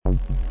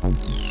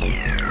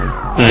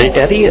The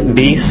Eddie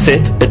B.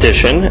 Sit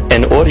edition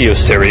and audio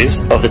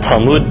series of the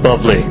Talmud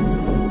Bavli.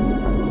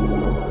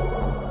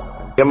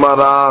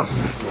 Gemara,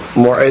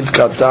 Moed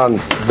Katan,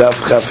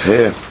 Daf Chaf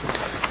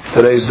He.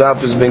 Today's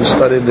daf is being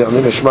studied the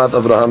Nishmat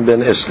Avraham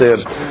ben Esther.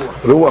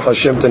 Ruach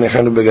Hashem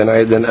Tenichenu Began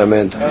Eden.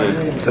 Amen.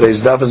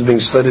 Today's daf is being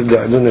studied the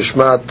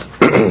Nishmat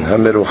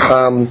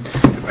Hamiruham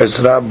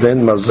Ezra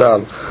ben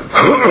Mazal.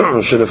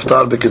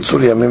 שנפטר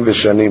בקיצור ימים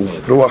ושנים.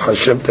 רוח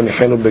השם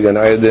תניחנו בגן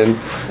עדן.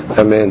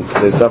 אמן.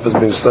 Today's daf is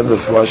being studied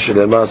רפואה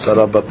שלמה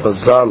שרה בת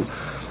מזל.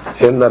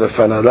 הנה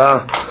רפנלה.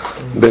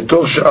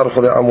 בתוך שאר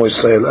חולי עמו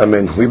ישראל.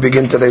 אמן. We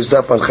begin today's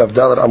daf on Chaf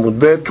Dalet Amud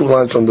Bet, 2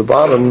 lines from the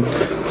bottom,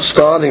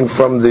 starting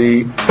from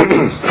the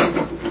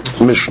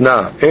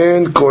Mishnah.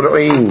 אין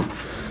קוראים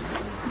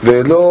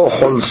ולא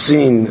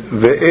חולסין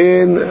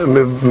ואין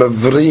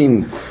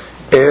מברין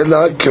אלא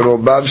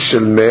קרוביו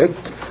של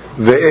מת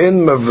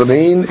ואין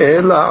מברין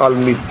אלא על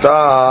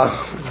מיטה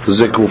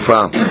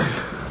זקופה.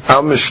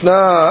 Our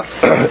Mishnah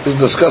is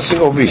discussing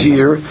over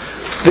here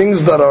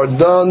things that are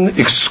done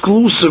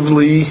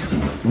exclusively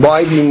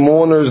by the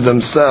mourners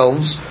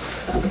themselves,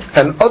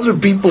 and other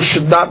people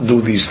should not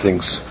do these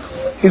things.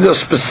 These are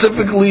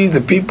specifically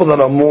the people that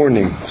are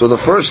mourning. So the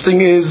first thing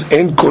is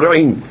en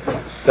kur'in,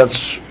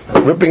 that's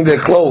ripping their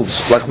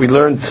clothes, like we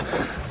learned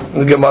in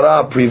the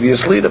Gemara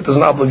previously, that there's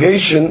an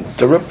obligation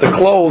to rip the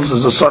clothes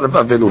as a sort of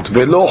avelut.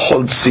 Velo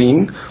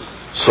holtzin.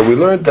 So we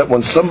learned that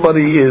when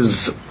somebody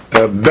is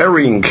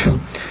burying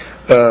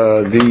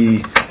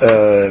the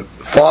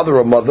father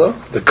or mother,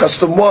 the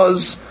custom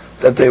was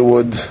that they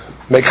would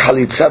make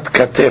halitzat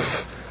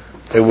katif.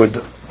 They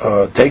would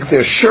take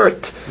their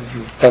shirt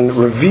and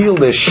reveal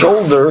their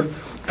shoulder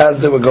as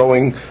they were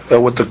going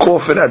with the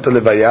coffin at the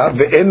levaya.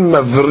 Ve'en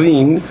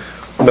mavrin.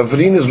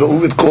 Mavrin is what we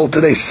would call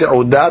today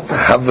Seudat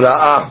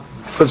Havra'ah.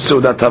 What's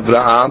Seudat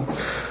Havra'ah?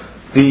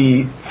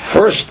 The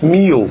first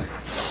meal,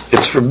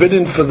 it's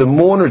forbidden for the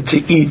mourner to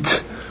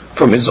eat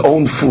from his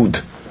own food.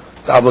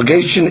 The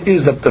obligation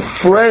is that the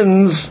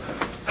friends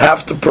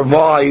have to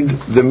provide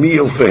the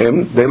meal for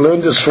him. They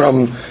learned this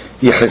from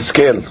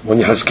Yehezkel. When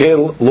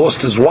Yehezkel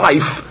lost his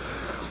wife,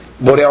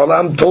 Borei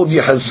Olam told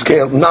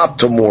Yehezkel not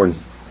to mourn,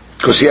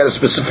 because he had a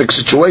specific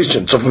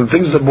situation. So from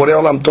things that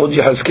Borei Olam told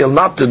Yehezkel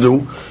not to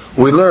do,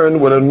 we learn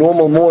what a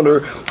normal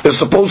mourner is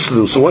supposed to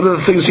do. So one of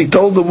the things he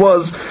told them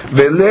was,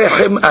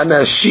 Velechem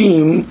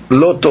anashim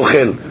lo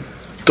tochel.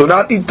 Do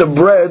not eat the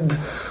bread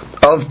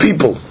of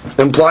people.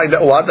 Implying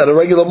that what? That a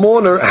regular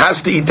mourner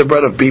has to eat the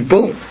bread of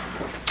people.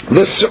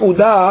 This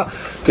seudah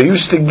they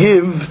used to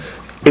give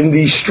in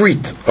the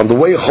street. On the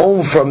way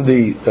home from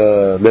the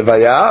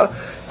levaya,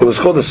 it was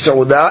called the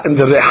seudah in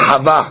the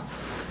rehava.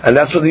 And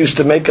that's what they used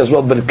to make as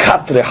well,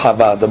 berkat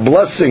rehava. The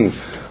blessing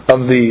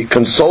of the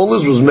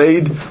consolers was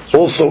made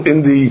also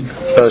in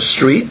the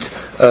street.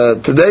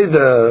 Today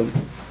the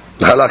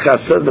halakha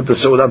says that the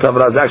seudat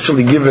havra is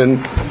actually given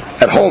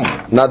at home,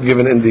 not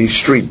given in the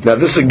street. Now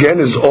this again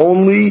is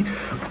only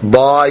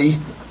by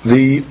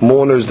the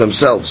mourners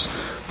themselves.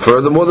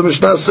 Furthermore, the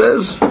Mishnah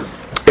says,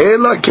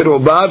 "Ela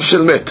kirobav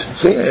shel met."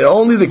 See,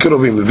 only the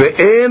kirubim.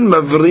 Ve'en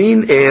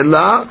mavrin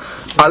ela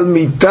al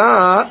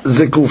mita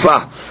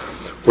zekufa,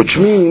 which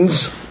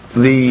means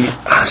the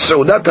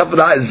Seudat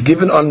Havra is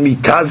given on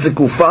Mitah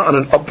Zekufa, on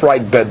an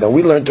upright bed. Now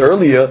we learned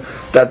earlier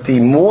that the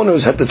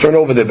mourners had to turn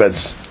over their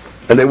beds,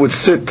 and they would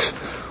sit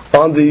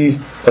on the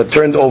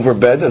turned over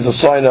bed as a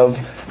sign of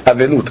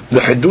Avelut.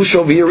 The Hidush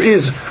over here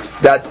is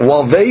that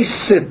while they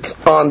sit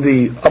on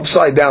the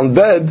upside down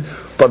bed,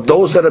 but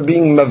those that are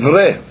being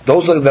Mavreh,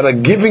 those that are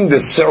giving the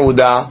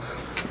Seudah,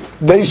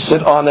 they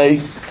sit on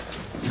a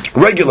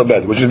regular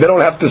bed, which is they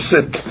don't have to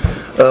sit.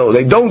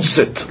 They don't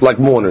sit like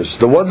mourners.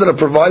 The ones that are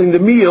providing the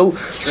meal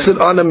sit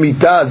on a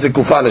mitah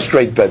zekufa, on a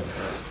straight bed.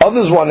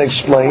 Others want to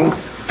explain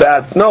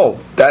that no,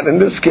 that in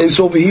this case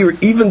over here,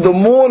 even the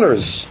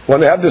mourners, when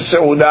they have the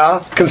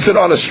seudah, can sit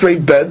on a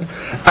straight bed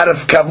out of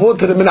kavod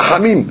to the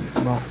minahamim.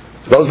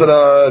 Those that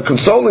are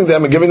consoling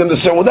them and giving them the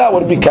seudah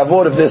would be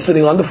kavod if they're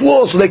sitting on the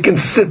floor, so they can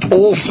sit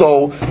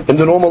also in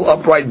the normal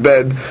upright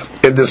bed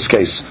in this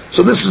case.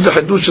 So this is the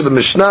hadush of the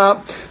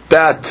Mishnah,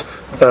 that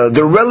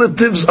the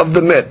relatives of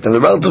the met, and the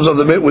relatives of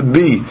the met would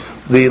be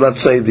the,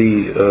 let's say,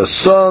 the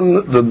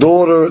son, the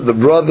daughter, the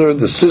brother,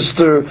 the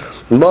sister,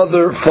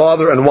 mother,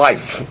 father, and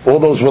wife. All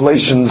those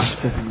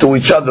relations to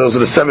each other, those are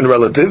the 7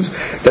 relatives.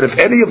 That if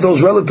any of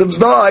those relatives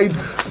died,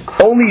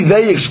 only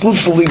they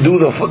exclusively do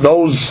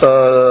those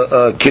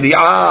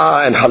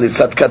kiriyah and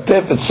halitzat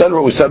katef,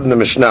 etc. we said in the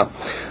Mishnah.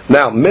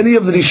 Now, many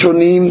of the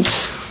Rishonim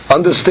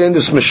understand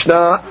this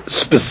Mishnah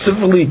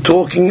specifically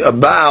talking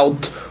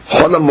about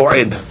Chol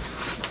Moed,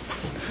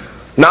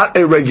 not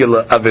a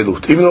regular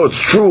avelut. Even though it's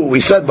true,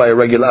 we said by a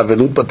regular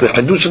avelut, but the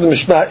hadush of the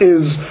Mishnah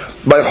is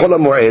by Chol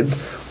Moed.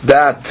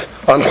 That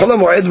on Chol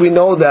Moed we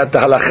know that the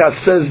halakha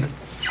says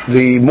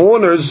the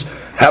mourners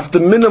have to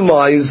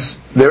minimize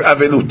their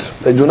avelut.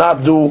 They do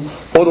not do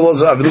all the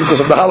laws of avelut because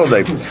of the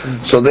holiday.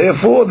 So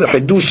therefore, the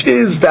hadush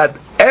is that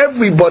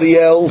everybody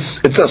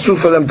else, it's asur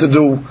for them to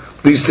do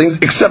these things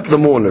except the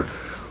mourner.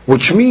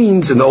 Which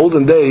means, in the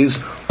olden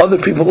days, other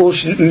people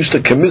also used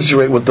to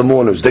commiserate with the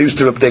mourners. They used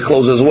to rip their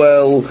clothes as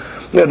well.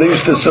 They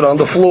used to sit on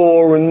the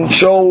floor and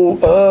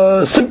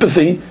show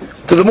sympathy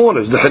to the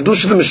mourners. The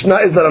Hadush of the Mishnah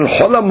is that on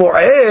Chol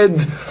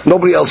HaMoed,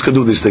 nobody else could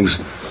do these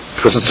things.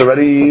 Because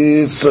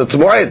it's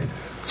Moed.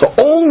 So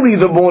only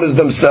the mourners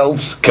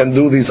themselves can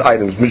do these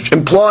items, which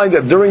implying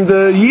that during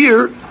the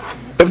year,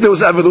 if there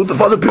was Avelut,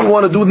 if other people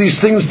want to do these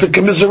things to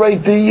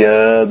commiserate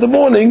the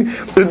mourning,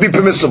 it would be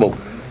permissible.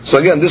 So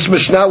again, this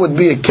Mishnah would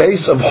be a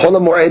case of Chol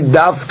HaMoed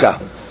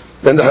Davka.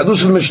 Then the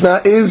Hadush of the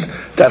Mishnah is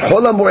that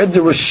Chol HaMoed,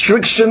 the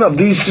restriction of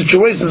these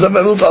situations of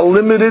Avelut are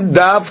limited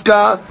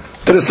Davka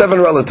to the 7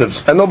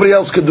 relatives. And nobody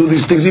else could do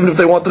these things, even if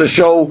they wanted to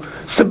show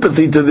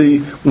sympathy to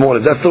the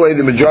mourners. That's the way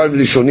the majority of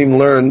the Rishonim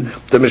learn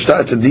the Mishnah.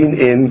 It's a din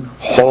in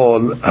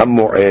Chol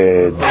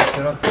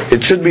HaMoed.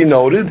 It should be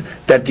noted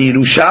that the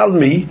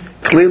Yerushalmi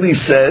clearly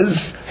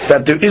says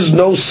that there is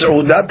no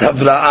Seudat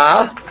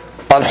Havra'ah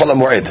on Chol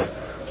HaMoed.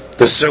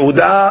 The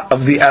Seudah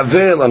of the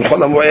Avel on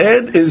Chol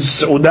HaMoed is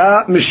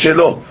Seudah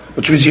Mishelo,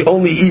 which means he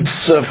only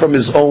eats from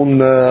his own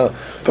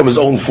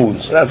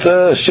food. So that's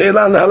a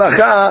Sheila and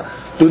Halacha.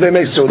 Do they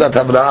make Seudat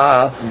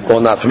Havra'ah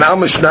or not? From our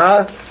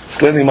Mishnah, it's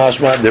clearly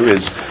mashma there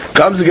is.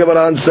 Comes the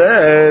Gemara and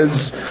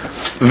says,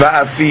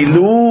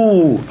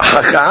 Va'afilu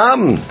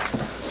Hakam.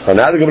 And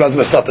now the Gemara is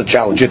going to start the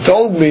challenge. You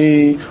told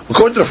me,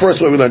 according to the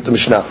first way we learned the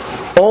Mishnah,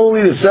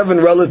 only the 7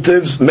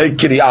 relatives make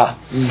Kiriyah.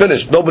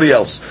 Finished. Nobody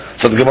else.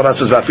 So the Gemara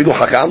says, Va'afilu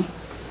Hakam.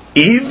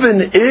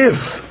 Even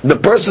if the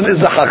person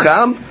is a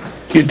Hakam,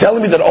 you're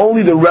telling me that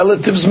only the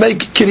relatives make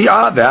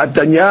Kiriyah.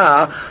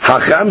 Ve'atanya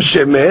Hakam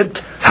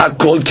Shemet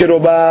Hakol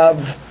Kirobav.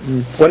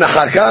 When a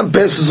Hakam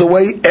passes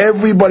away,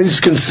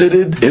 everybody's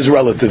considered his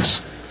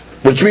relatives.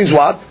 Which means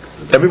what?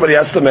 Everybody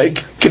has to make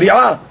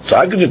Kiriyah. So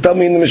how could you tell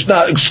me in the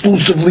Mishnah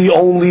exclusively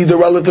only the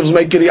relatives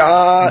make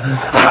Kiriyah?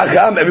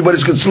 Hakam,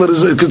 everybody's considered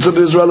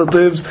his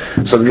relatives.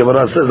 So the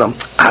Gemara says,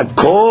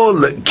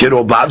 Hakol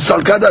Kirobav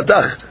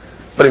Salkadatach.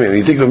 What do you mean?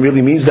 You think it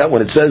really means that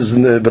when it says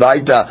in the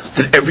Baraita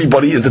that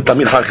everybody is the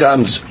Tamid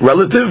Hakam's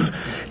relative?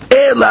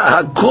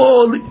 Ela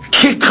Hakol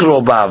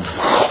Kikrobav,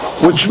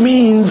 which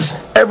means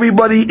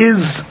everybody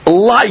is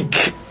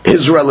like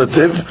his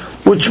relative,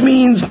 which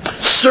means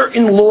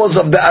certain laws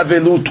of the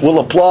Avelut will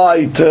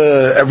apply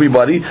to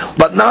everybody,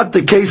 but not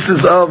the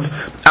cases of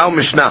our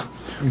Mishnah,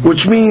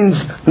 which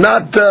means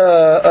not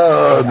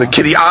the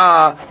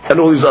Kiriyah and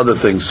all these other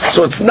things.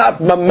 So it's not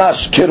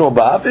Mamash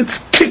Kirobav, it's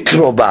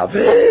Kikrobav.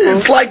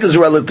 It's like his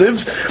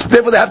relatives,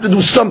 therefore they have to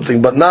do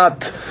something, but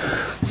not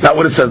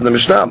what it says in the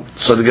Mishnah.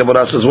 So the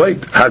Gemara says,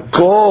 wait,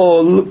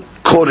 Hakol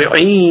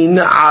Kore'in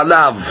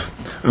Alav,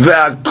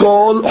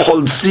 Ve'akol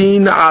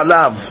Holsin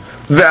Alav,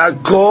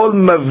 Ve'akol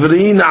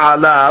Mavrin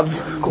Alav,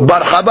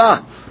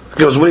 Barhaba.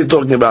 Because what are you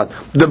talking about?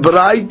 The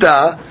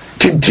Baraita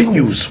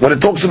continues. When it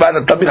talks about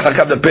a Tamid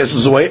Hakam that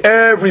passes away,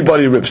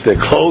 everybody rips their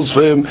clothes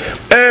for him,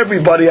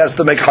 everybody has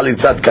to make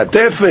Halitzat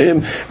Katef for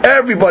him,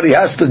 everybody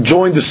has to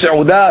join the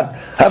Seudat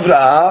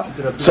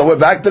Havra'ah. So we're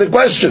back to the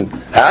question.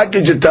 How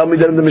could you tell me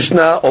that in the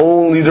Mishnah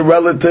only the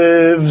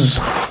relatives,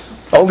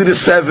 only the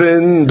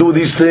 7 do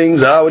these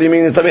things? What do you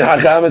mean in Tamid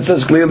Hakam? It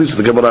says clearly, so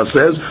the Gemara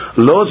says,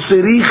 Lo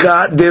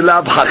Siricha de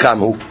Lav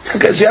Hakamu.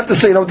 Okay, so you have to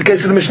say, you know what the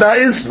case of the Mishnah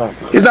is?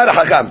 He's not a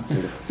Hakam.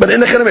 But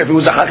in the Khanim, if he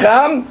was a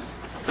Hakam,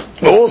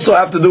 we also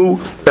have to do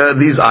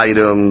these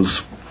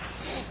items.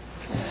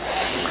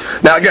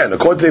 Now again,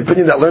 according to the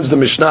opinion that learns the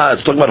Mishnah,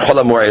 it's talking about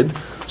Chol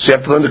HaMoed, so you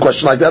have to learn the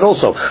question like that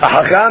also. A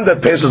Hakam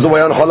that passes away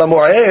on Chol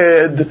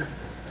HaMoed,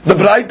 the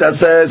Braita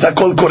says,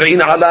 Hakol Kore'in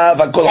Alav,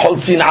 Hakol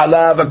Holzin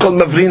Alav,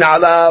 Hakol Mavrin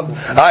Alav.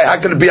 How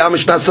can it be our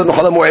Mishnah said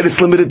Chol HaMoed it's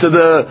limited to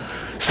the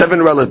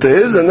 7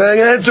 relatives? And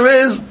the answer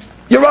is,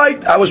 you're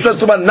right, I was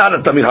just about not a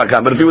Tamid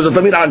Hakam, but if he was a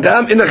Tamid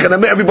Hakam, in the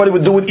Chanameh everybody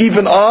would do it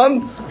even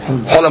on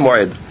Chol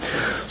HaMoed.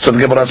 So the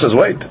Gemara says,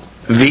 wait.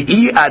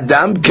 V'i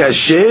Adam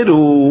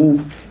kasheru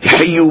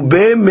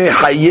hiyube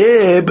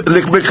mehayeb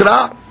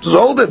likbikra. So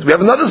hold it. We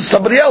have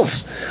somebody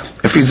else.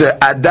 If he's an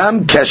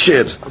Adam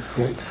kasher,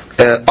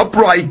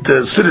 upright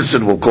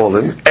citizen, we'll call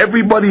him,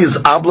 everybody is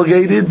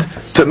obligated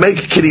to make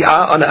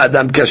kiriyah on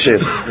Adam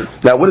kasher.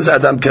 Now, what is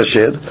Adam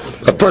kasher?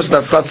 A person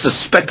that's not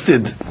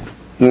suspected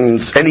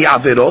any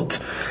averot.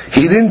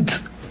 He didn't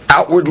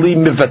outwardly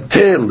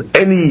mivatel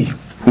any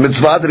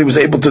mitzvah that he was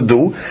able to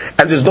do,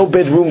 and there's no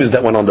bad rumors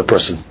that went on the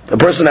person. A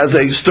person has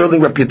a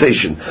sterling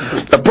reputation.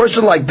 A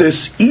person like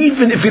this,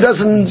 even if he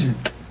doesn't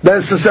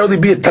necessarily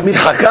be a Tamid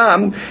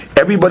Hakam,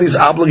 everybody's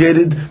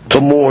obligated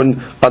to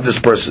mourn on this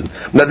person.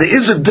 Now there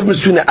is a difference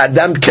between an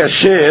Adam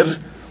Kasher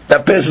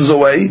that passes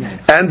away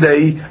and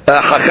a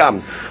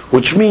Hakam,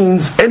 which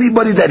means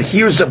anybody that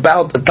hears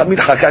about a Tamid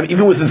Hakam,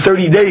 even within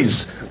 30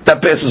 days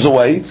that passes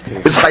away,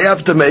 is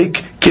hayav to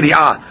make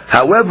kiriyah.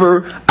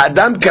 However,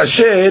 Adam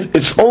Kasher,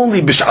 it's only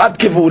b'shat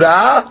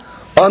kivura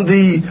on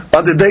the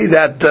day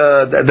that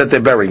they're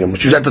burying him,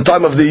 which is at the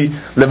time of the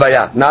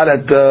levaya, not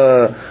at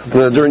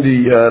during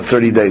the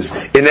 30 days.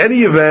 In any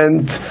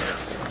event,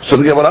 so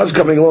the Gemara is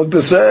coming along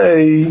to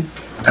say,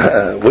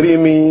 what do you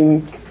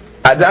mean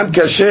Adam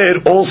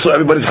kasher, also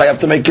everybody's hayav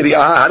to make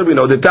kiriyah. How do we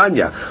know? The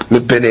Tanya.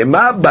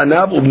 Mepenema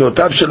banav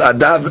ubnotav shel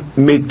Adam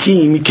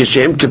metim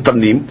kishem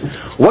ketanim.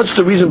 What's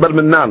the reason,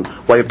 Barmanan,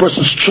 why a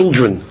person's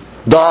children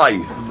die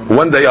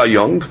when they are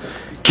young?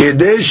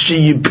 Kedei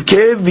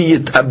sheyibke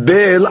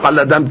v'yitabel al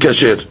Adam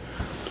kasher.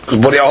 Because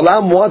Borei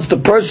Olam wants the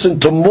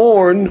person to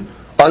mourn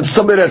on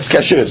somebody that's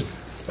kasher.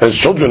 And his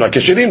children are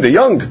kasherim, they're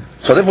young.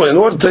 So therefore, in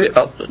order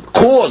to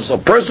cause a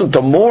person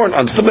to mourn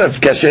on somebody that's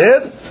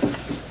kasher,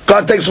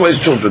 God takes away his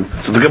children.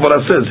 So the Gemara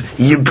says,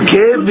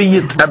 Yibke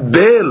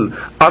v'yitabel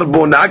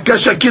arbonaka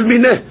shakil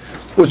mineh,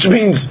 which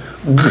means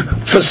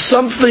for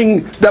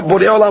something that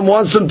Borei Olam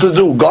wants him to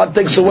do, God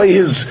takes away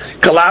his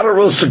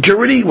collateral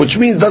security, which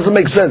means doesn't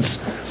make sense.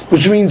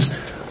 Which means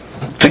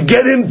to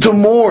get him to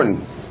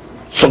mourn.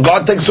 So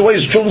God takes away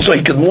his children so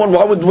he can mourn.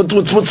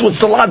 What's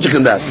the logic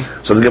in that?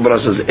 So the Gemara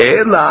says,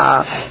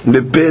 Ela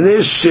mepene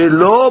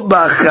shelo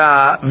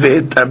bacha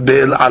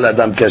v'yitabel al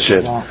adam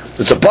kasher.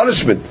 It's a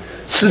punishment.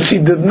 Since he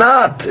did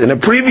not, in a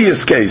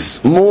previous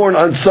case, mourn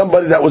on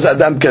somebody that was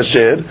Adam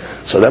Kasher,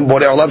 so then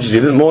Borei Olam says,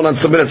 you didn't mourn on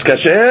somebody that's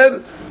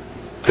Kasher,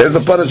 there's the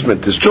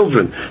punishment, his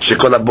children.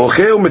 Shekol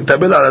habocheh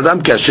u'mitabel al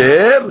Adam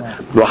Kasher,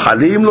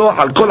 rochalim lo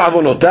al kol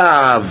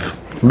avonotav,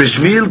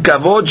 b'shvil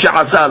kavod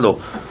she'asa lo.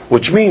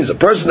 Which means a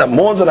person that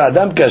mourns on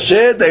Adam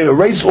Kasher, they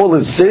erase all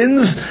his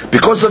sins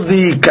because of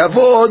the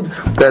kavod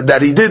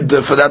that he did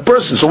for that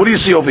person. So what do you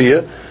see over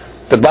here?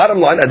 The bottom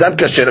line, Adam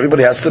Kasher,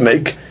 everybody has to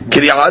make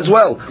kiriyah as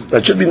well.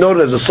 That should be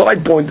noted as a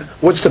side point.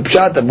 What's the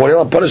pshat that Borei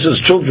Olam punishes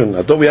children?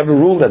 I thought we have a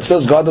rule that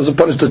says God doesn't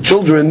punish the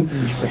children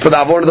for the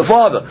avon of the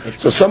father.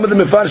 So some of the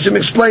Mefarshim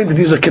explain that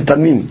these are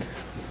ketanim.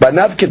 But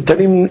not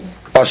ketanim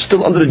are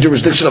still under the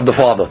jurisdiction of the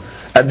father.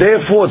 And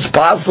therefore it's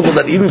possible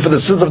that even for the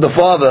sins of the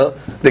father,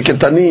 the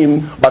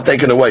ketanim are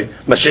taken away.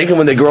 Mashiach,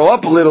 when they grow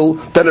up a little,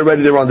 then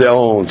already they're on their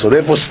own. So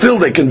therefore still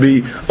they can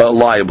be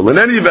liable. In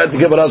any event, the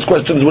Gemara's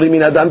question is, what do you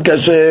mean Adam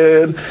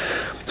Kasher?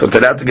 So to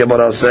that the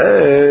Gemara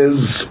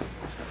says,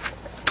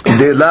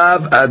 De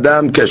lav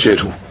Adam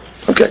Kasher.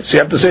 Okay, so you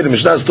have to say the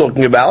Mishnah is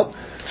talking about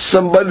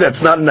somebody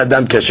that's not an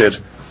Adam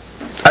Kasher.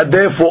 And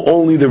therefore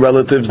only the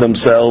relatives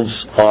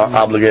themselves are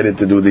obligated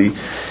to do the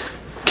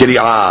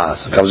kiriyah.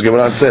 So comes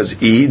Gemara and says,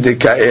 we have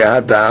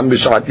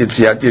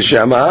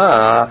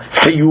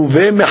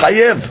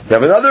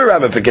another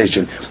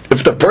ramification.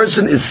 If the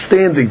person is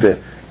standing there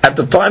at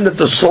the time that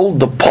the soul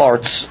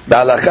departs, the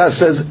halakha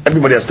says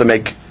everybody has to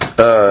make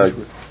kiriyah,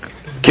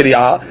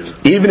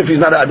 even if he's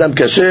not an Adam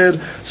Kasher,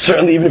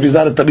 certainly even if he's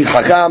not a Tabid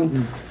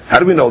Hakam. How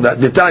do we know that?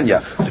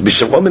 Detanya,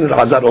 B'Shem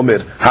al-Azar Omer,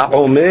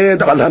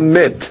 ha'omed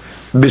al-hamet,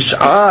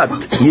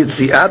 b'sh'at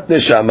yitziat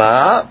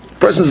neshama,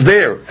 person's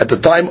there at the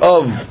time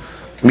of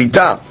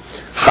Mita,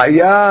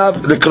 Hayav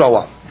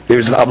Likroa. There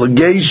is an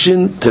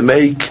obligation to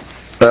make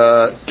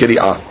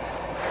kiriyah.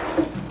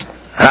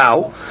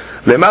 How?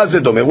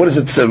 Lemazedome. What is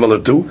it similar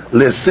to?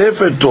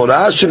 LeSefer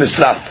Torah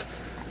shenisraf.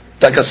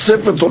 Like a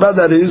Sefer Torah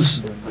that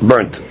is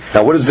burnt.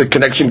 Now, what is the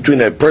connection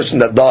between a person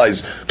that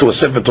dies to a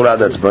Sefer Torah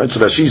that's burnt? So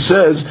that she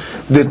says,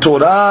 the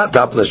Torah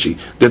taplashi,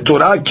 the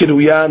Torah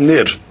kiruya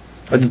nir.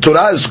 The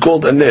Torah is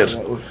called a nir.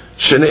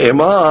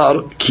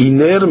 Shene'emar ki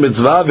ner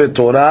mitzvah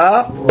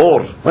ve'torah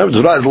or. The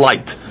Torah is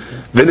light.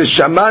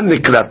 Ve'neshama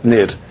nikrat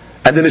nir.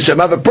 And the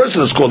neshama of a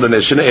person is called a nir.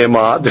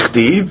 Shene'emar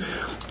dichtiv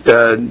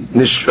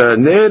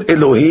ner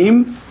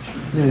Elohim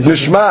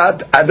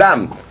nishmat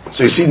Adam.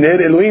 So you see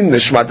ner Elohim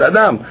nishmat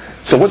Adam.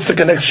 So what's the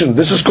connection?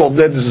 This is called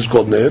ner, this is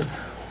called ner.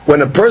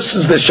 When a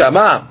person's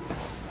neshama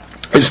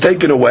is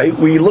taken away,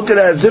 we look at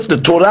it as if the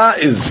Torah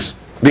is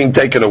being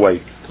taken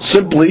away.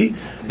 Simply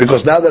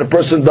because now that a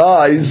person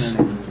dies,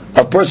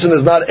 a person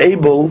is not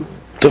able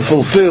to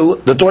fulfill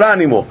the Torah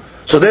anymore.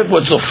 So therefore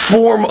it's a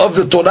form of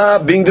the Torah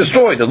being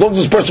destroyed. As long as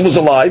this person was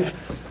alive,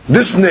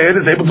 this ner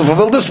is able to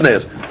fulfill this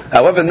ner.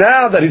 However,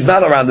 now that he's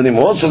not around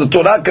anymore, so the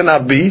Torah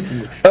cannot be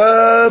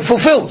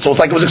fulfilled. So it's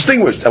like it was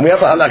extinguished. And we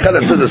have a halakha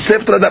that says a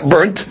sefer that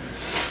burnt,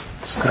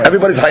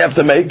 everybody's hayav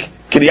to make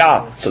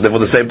kiriyah. So therefore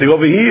the same thing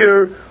over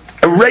here.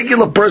 A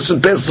regular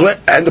person passes away,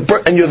 and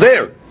you're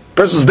there. The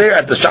person's there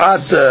at the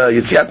sha'at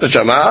yitziat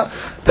neshama.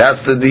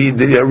 That's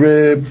the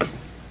rib.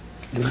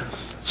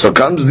 So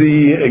comes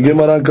the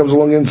Gemara comes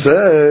along and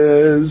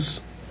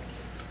says,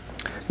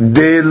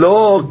 De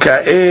lo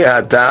ka'e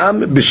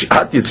hatam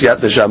b'shat yitziat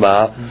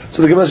neshama.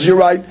 So the Gemara says, you're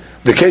right.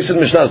 The case that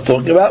Mishnah is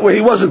talking about, where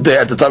he wasn't there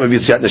at the time of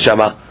yitziat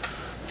neshama.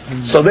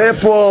 So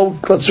therefore,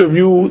 let's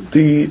review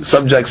the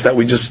subjects that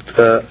we just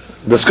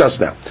discussed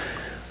now.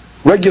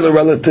 Regular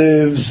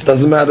relatives,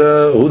 doesn't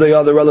matter who they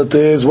are, the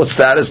relatives, what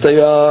status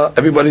they are,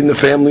 everybody in the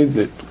family,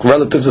 the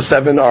relatives of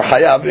 7 are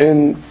hayav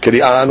in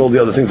kiriyah and all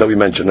the other things that we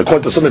mentioned.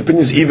 According to some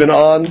opinions, even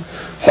on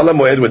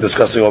Moed we're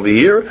discussing over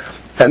here,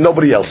 and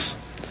nobody else.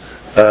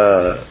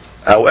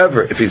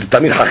 However, if he's a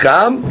Tamid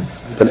Hakam,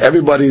 then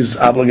everybody's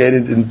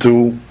obligated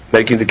into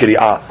making the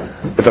kiriyah.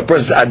 If a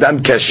person is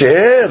Adam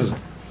Kasher,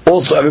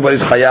 also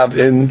everybody's hayav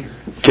in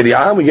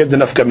kiriyah. We give the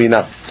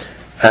nafkamina.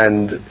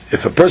 And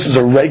if a person's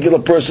a regular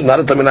person,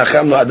 not a Talmid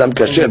Chacham, no Adam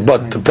Kasher,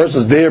 but the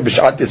person's there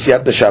b'shat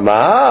Yetziat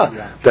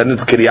Neshama, then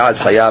it's Kiriyah is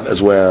Chayav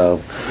as well.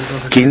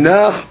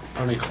 Kinach.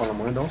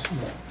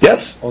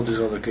 Yes. All these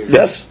other cases.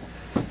 Yes.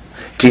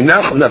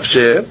 Kinach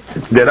nafshe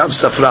de Rav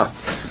Safra.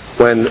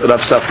 When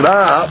Rav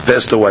Safra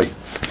passed away,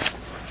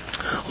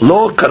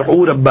 Lo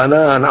kar'u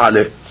Rabbanan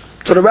aleh.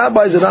 So the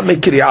rabbis did not make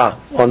Kiriyah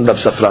on Rav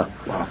Safra.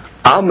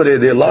 Amre,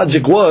 their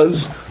logic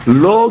was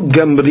Lo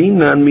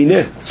gamrinan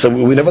mineh. So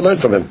we never learned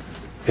from him.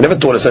 He never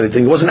taught us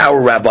anything. He wasn't our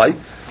rabbi.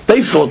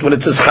 They thought when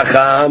it says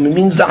Chacham, it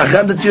means the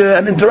Chacham that you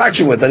had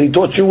interaction with, and he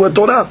taught you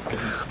Torah.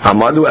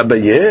 Amadu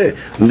Abaye,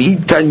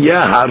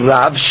 Mitanya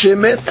Harav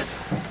Shemet.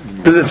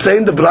 Does it say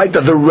in the Braita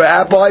that the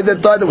rabbi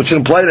that died, which should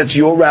imply that's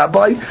your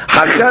rabbi?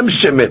 Hakam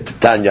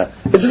Shemet, Tanya.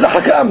 This is a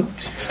Hakam.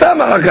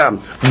 Stam a Hakam.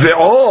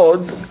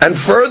 Ve'od, and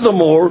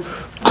furthermore,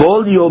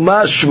 Kol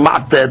Yoma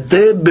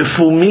Shmatete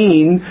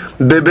Befumin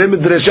Bebe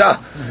Midrasha.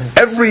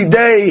 Every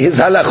day his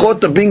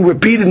halachot are being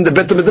repeated in the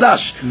Bet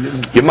Midrash.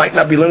 You might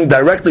not be learning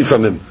directly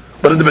from him,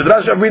 but in the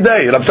Midrash every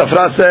day, Rav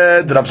Safra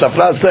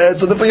said,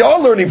 so therefore you're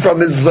all learning from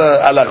his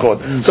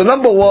halachot. So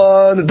number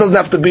one, it doesn't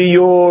have to be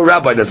your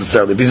rabbi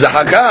necessarily. If he's a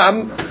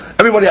Hakam,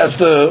 everybody has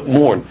to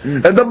mourn.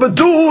 And number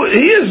two,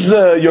 he is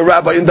your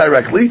rabbi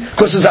indirectly,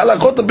 because his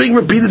halachot are being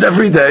repeated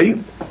every day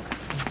in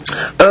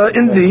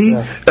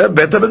the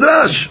Bet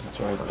Midrash.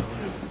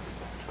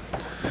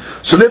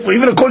 So therefore,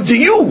 even according to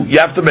you, you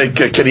have to make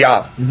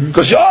Kiriyah,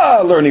 because you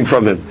are learning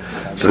from him.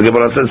 So the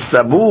Gemara says,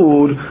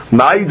 Sabur,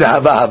 Ma'id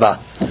haba.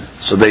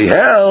 So they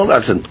held,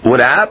 listen,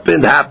 what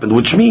happened,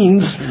 which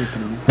means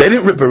they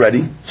didn't rip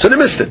already, so they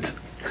missed it.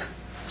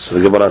 So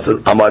the Gemara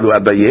says, Amalu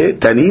Abaye,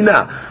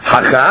 Tanina,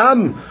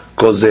 Hakam,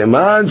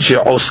 Kozeman,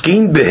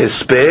 She'oskin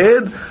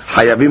behesped,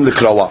 Hayavim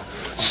Likrawa.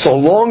 So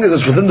long as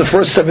it's within the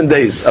first 7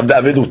 days of the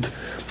Avedut,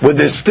 where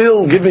they're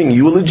still giving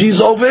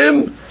eulogies over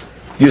him,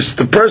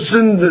 the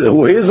person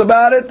who hears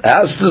about it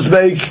has to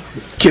make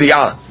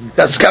Kiriyah.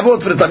 That's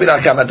kavod for the Talmid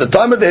Chacham. At the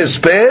time of the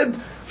Hesped,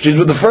 which is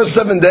with the first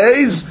 7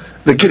 days,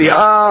 the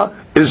Kiriyah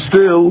is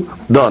still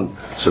done.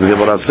 So the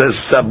Gemara says,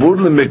 Sabur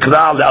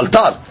lemikra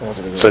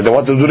le'altar. So they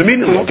want to do it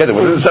immediately. Okay,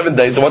 within the 7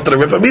 days, they want to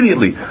rip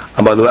immediately.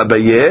 Amalu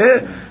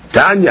Abaye,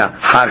 Tanya,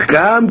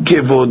 Hakam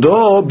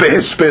kevodo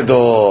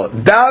behespedo.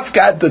 Dafka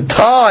at the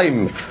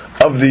time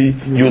of the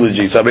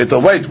eulogy. So I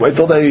told, wait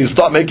till they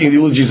start making the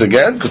eulogies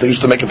again, because they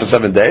used to make it for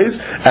 7 days,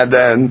 and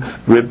then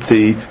rip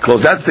the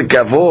clothes. That's the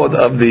kavod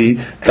of the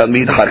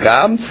Talmid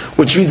Hakam,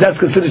 which means that's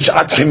considered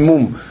Sha'at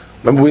Himum.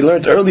 Remember we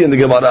learned earlier in the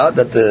Gemara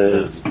that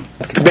the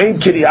main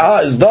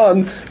Kiriyah is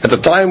done at the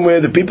time where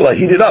the people are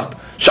heated up.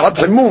 Sha'at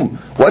Himum.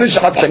 What is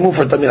Sha'at Himum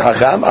for Talmid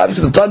Hakam?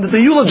 Obviously the time that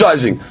they're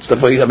eulogizing. So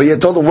I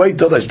told them, wait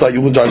till they start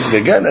eulogizing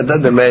again, and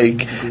then they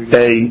make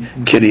a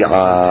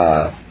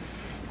Kiriyah.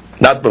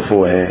 Not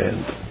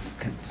beforehand.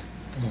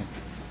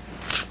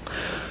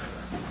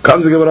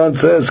 Comes the Gemara and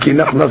says,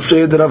 Kinach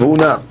nafshei de Rav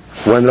Huna.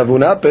 When Rav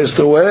Huna passed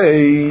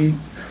away,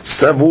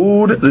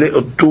 Savur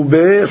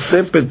le'utube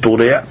sefer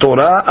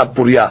Torah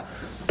apuria.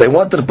 They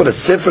wanted to put a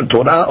sefer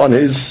Torah on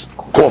his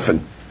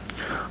coffin.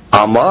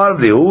 Amar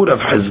lehu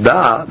Rav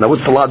Hizda. Now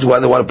what's the logic why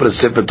they want to put a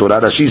sefer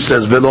Torah? Rashi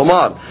says,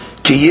 Velomar,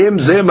 kiyem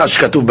zeh ma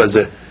shkatuv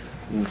bazeh.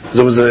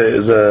 There was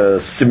a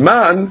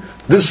siman,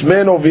 this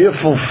man over here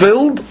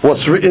fulfilled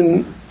what's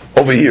written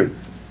over here.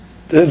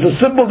 There's a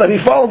symbol that he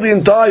followed the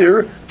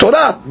entire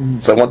Torah.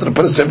 So I wanted to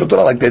put a Sefer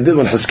Torah like they did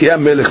when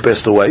Hiskiah Melech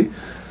passed away.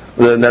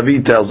 The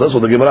Navi tells us, or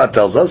the Gemara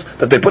tells us,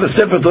 that they put a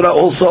Sefer Torah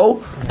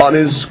also on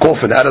his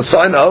coffin, as a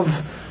sign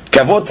of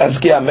Kavot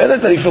Hiskiah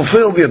Melech, that he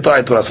fulfilled the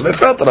entire Torah. So they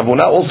felt that Rav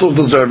Huna also is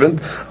deserving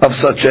of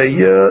such a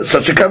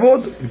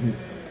Kavod.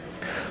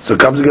 So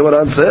comes the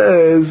Gemara and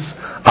says,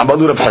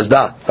 Amadu Rav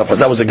Hizda. Rav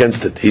Hizda was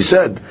against it. He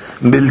said,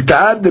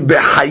 Miltad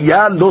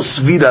behaya lo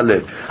svira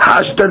le.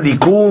 Hashta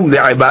likum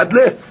le'ibad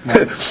le.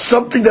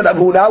 Something that Rav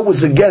Huna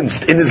was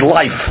against in his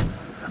life.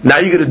 Now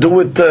you're going to do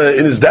it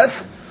in his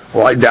death?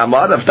 Why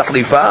Damar Rav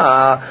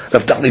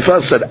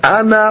Tahlifa said,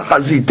 Ana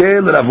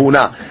hazite Rav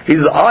Huna.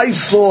 His eyes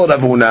saw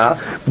Rav Huna.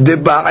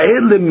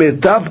 Deba'el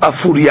lemetav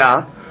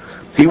afurya.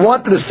 He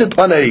wanted to sit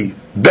on a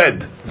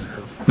bed.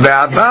 But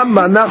there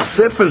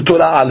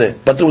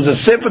was a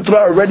Sefer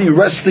Torah already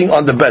resting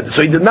on the bed.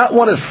 So he did not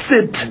want to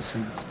sit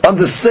on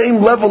the same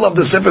level of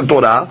the Sefer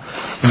Torah.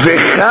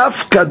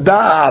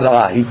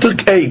 He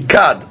took a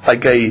kad,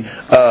 like a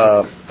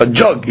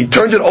jug, he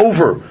turned it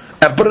over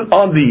and put it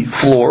on the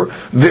floor.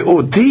 He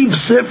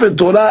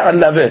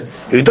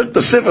took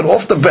the Sefer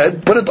off the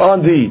bed, put it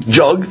on the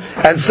jug,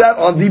 and sat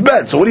on the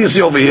bed. So what do you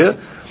see over here?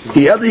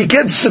 He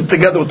can't sit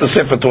together with the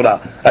Sefer Torah.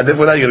 And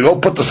therefore now you're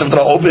going to go put the Sefer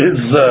Torah over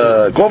his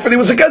coffin. He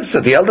was against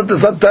it. He held it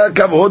as not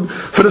kavod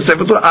for the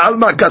Sefer Torah.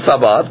 Alma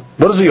kasabar.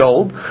 What does he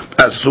hold?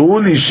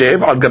 Asul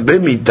yishev al gabe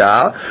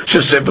mita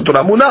she Sefer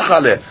Torah munach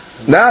aleh.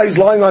 Now he's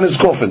lying on his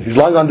coffin. He's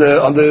lying on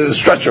the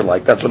stretcher,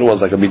 like that's what it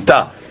was, like a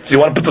mita. So you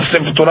want to put the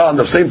Sefer Torah on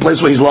the same place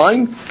where he's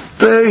lying?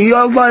 He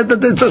held like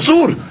that it's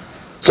asur.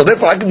 So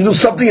therefore, I can do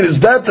something in his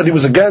death that he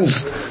was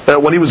against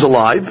when he was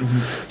alive.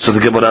 So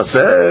the Gemara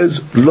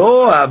says,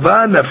 "Lo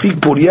hava nafik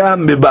puria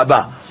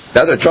mibaba."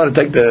 Now they're trying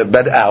to take the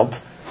bed out,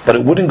 but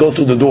it wouldn't go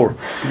through the door.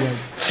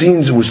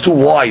 Seems it was too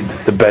wide,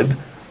 the bed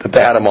that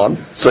they had him on,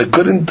 so they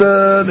couldn't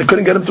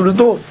get him through the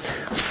door.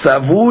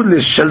 Savur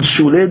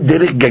l'shalshule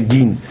derech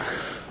gagin.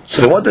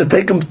 So they wanted to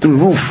take him through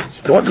the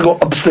roof. They wanted to go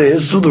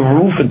upstairs through the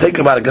roof and take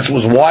him out. I guess it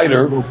was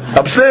wider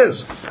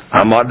upstairs.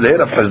 Amar le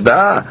Rav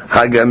Chizda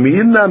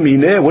hagamina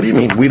mine. What do you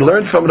mean? We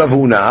learned from Rav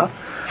Huna.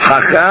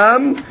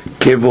 Hacham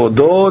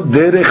kevodo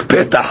derech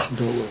petah.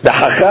 The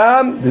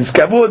hacham, his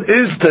kavod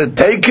is to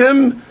take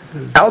him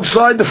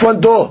outside the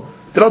front door.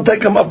 They don't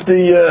take him up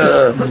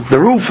the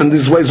roof in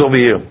these ways over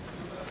here.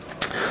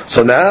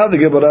 So now the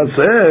Gemara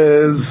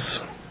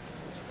says,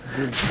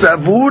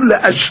 savur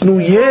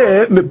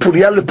le'ashnuye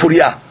mepurya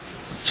lepurya.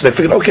 So they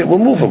figured, okay, we'll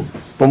move him.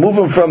 We'll move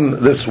him from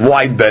this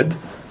wide bed,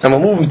 and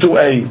we'll move him to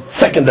a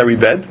secondary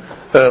bed,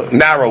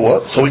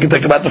 narrower, so we can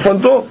take him out the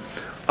front door.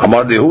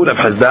 Amar dehu Rav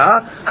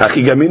Chizda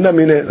hachi gamina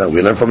mine.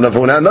 We learn from Rav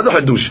Huna another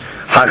hadush.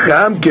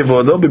 Hacham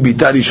kevodo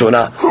bebita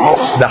rishona.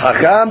 The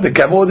hacham, the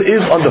kavod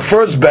is on the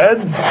first bed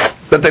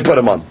that they put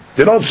him on.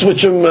 They don't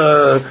switch him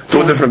to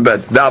a different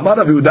bed. The Amar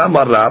Rav Yehuda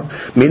Amar Rav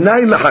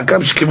minayin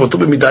lahakam shkevoto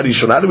bebita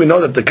rishona. How do we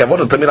know that the kavod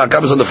of Tamil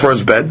Hakam is on the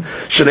first bed?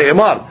 Shnei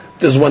Emar.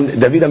 This is when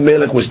David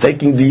HaMelech was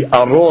taking the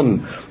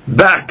Aron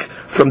back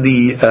from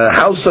the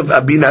house of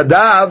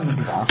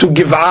Abinadav to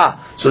Giv'ah.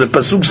 So the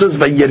pasuk says,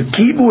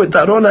 "Vayerkivu et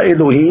Aron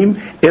Elohim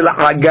el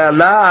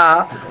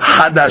agala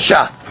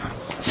hadasha."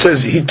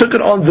 Says he took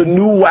it on the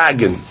new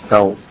wagon.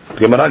 Now the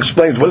Gemara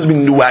explains what does it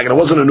mean new wagon. It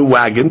wasn't a new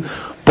wagon,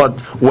 but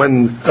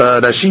when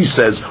Rashi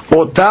says,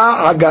 "Ota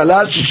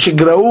agala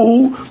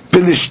shigrauhu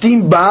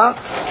Pelishtim ba,"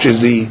 which is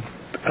the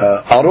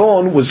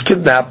Aron was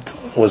kidnapped,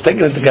 was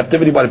taken into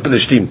captivity by the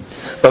Pelishtim.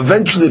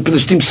 Eventually, the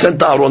Pelishtim sent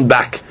the Aron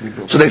back.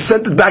 So they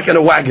sent it back in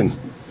a wagon.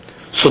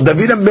 So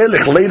David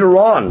HaMelech later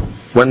on,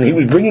 when he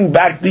was bringing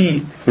back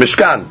the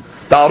Mishkan,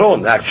 the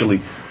Aron actually,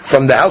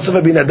 from the house of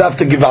Abinadav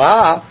to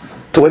Giv'ah,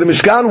 to where the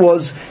Mishkan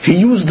was, he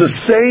used the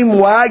same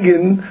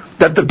wagon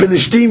that the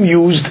Pelishtim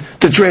used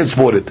to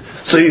transport it.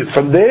 So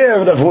from there,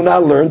 Rav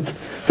Huna learned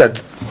that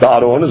the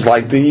Aron is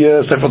like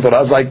the Sefer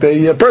Torah is like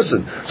the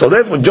person. So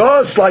therefore,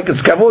 just like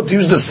it's kavod to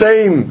use the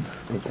same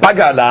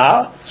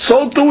agala,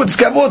 so too it's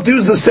kavod to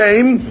use the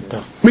same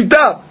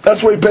mikdah.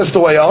 That's where he passed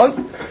away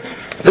on.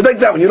 To make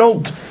that one, you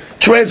don't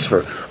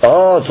transfer.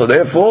 Oh, so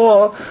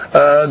therefore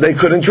they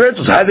couldn't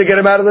transfer. So how did they get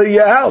him out of the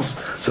house?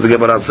 So the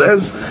Gemara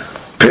says,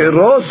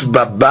 Peros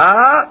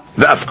baba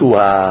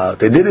v'afkuha.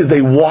 They did is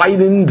they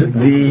widened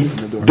the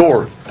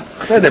door.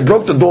 They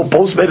broke the door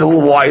post, made it a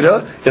little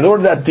wider, in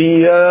order that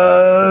the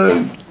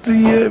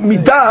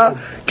mitah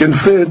can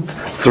fit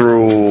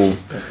through.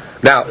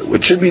 Now,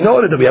 it should be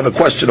noted that we have a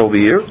question over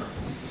here.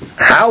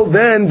 How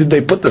then did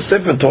they put the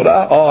Sefer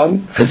Torah on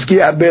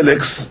Hizkiah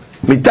Abimelech's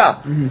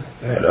mitah?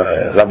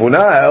 Rav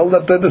Huna held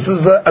that this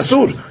is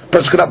asur.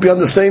 Person cannot be on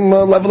the same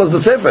level as the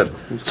Sefer.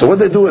 So what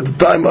did they do at the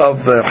time of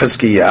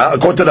Hizkiah,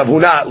 according to Rav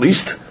Huna at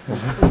least?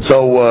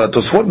 So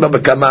Tosfot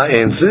Babakama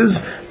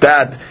answers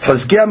that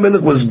Hizkiah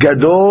Abimelech was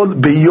gadol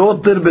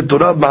biyoter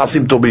b'torah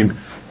ma'asim tobim.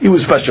 He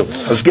was special.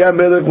 Hizkiah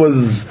Abimelech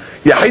was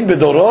yahid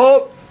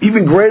b'torah,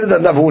 even greater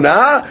than Rav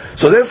Huna.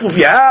 So therefore, if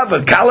you have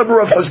a caliber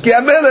of Hizkiah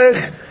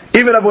Abimelech,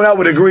 even Rav Huna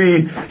would agree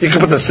you can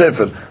put the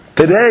Sefer.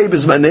 Today,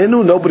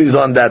 Bismanenu, nobody's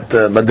on that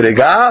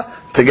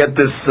madrega to get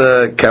this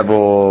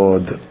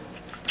kavod.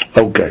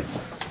 Okay.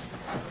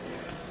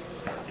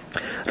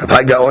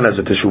 Rabbi Gaon has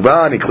a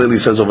teshuvah, and he clearly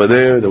says over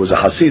there was a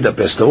Hasid that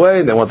passed away,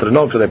 and they wanted to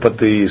know because they put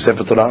the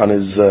Sefer Torah on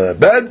his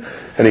bed,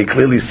 and he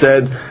clearly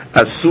said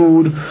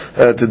asur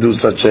to do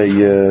such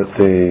a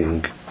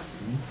thing.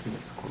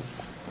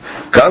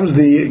 Comes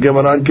the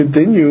Gemara and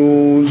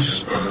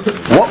continues.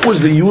 What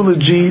was the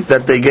eulogy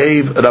that they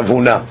gave Rav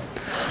Huna?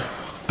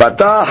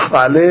 Patah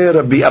ale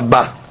Rabbi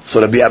Abba.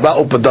 So Rabbi Abba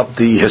opened up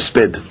the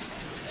hesped.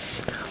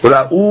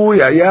 Ra'u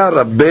yaya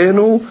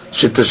Rabbenu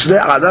shetashre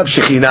adav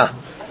shechina.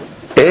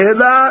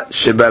 Ela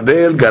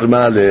shebabel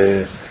garma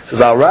le.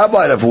 Says our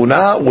Rabbi Rav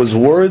Huna was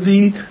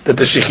worthy that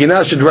the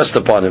Shekhinah should rest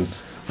upon him.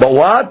 But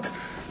what?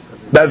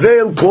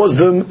 Babel caused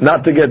him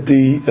not to get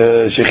the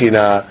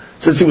Shekhinah.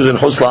 Since he was in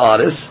Husla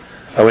Aris,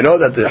 and we know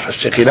that the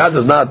Shekhinah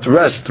does not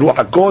rest through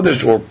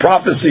HaKodesh or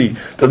prophecy,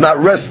 does not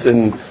rest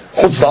in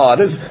Chutz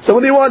La'aretz. So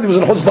what he wanted, he was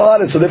in Chutz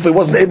La'aretz, so therefore he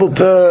wasn't able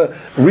to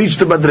reach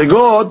the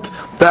Madrigot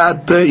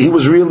that he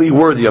was really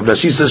worthy of. Now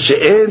she says,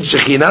 She'en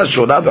Shekhinah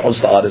Shona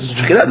B'Chutz La'aretz.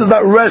 Shekhinah does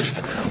not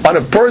rest on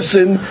a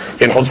person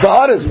in Chutz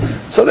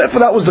La'aretz. So therefore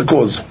that was the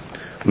cause.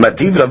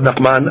 Mativ Rav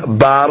Nachman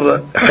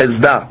Bar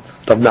Hezda.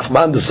 Rav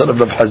Nachman, the son of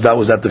Rav Hezda,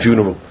 was at the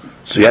funeral.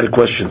 So he had a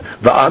question.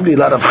 Va'amri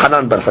la Rav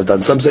Hanan Bar Hezda.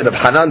 And some say Rav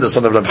Hanan, the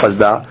son of Rav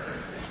Hezda.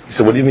 He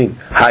said, what do you mean?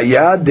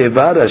 Haya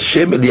devar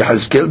Hashem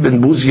Yehezkel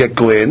ben Buzi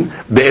Kohen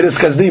be'eres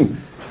Kazdim.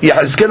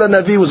 Yehezkel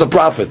Navi was a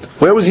prophet.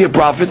 Where was he a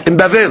prophet? In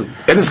Bavel,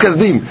 Eres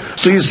Kazdim.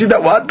 So you see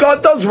that what?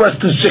 God does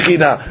rest his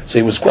Shekhinah. So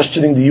he was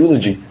questioning the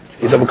eulogy.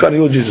 He said, what kind of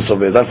eulogy is this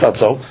over here? That's not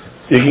so.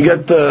 You can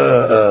get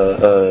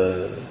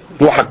Ruach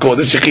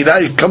HaKodesh,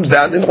 Shekhinah, comes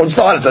down in Chutz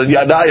La'aretz.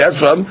 Yada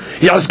Yasram,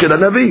 Yehezkel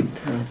Navi.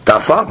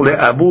 Tafaq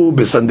le'abu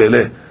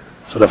besandele.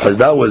 So Rav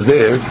Hasda was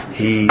there.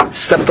 He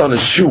stepped on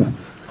his shoe,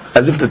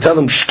 as if to tell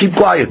him, "Shh, keep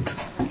quiet."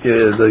 He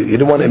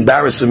didn't want to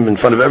embarrass him in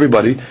front of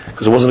everybody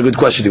because it wasn't a good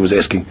question he was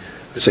asking.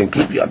 They're saying,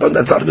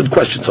 "That's not a good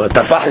question." So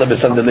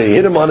they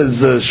hit him on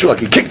his shoe,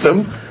 like he kicked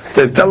him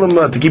to tell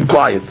him to keep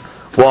quiet.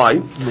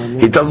 Why?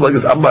 He tells him like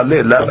this,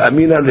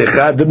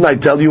 didn't I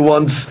tell you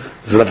once?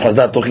 This is Rav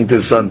Hasda talking to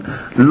his son.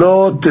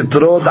 Lo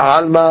titrod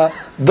alma.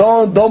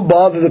 Don't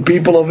bother the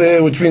people over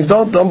here, which means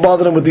don't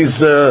bother them with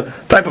these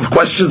type of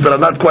questions that are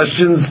not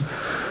questions.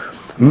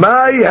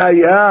 Mai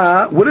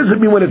haya. What does it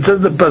mean when it says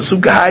the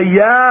pasuk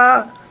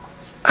haya?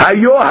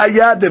 Hayo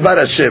haya devar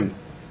Hashem.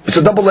 It's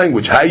a double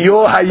language.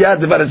 Hayo haya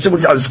devar Hashem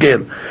which is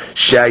scale.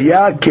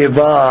 Shaya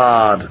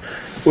kevar.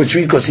 Which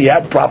means because he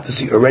had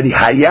prophecy already.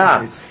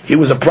 Haya, he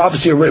was a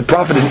prophet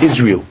in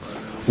Israel.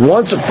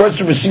 Once a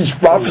person receives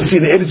prophecy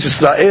in Eretz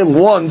Yisrael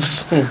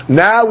once,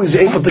 now he's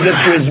able to get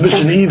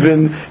transmission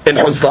even in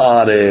Chutz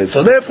La'aretz.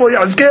 So therefore,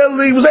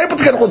 Yahzkel, he was able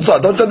to get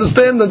Chutzah. Don't you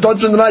understand? And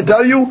don't you and I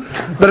tell you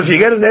that if you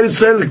get it in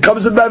Eretz Yisrael, it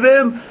comes in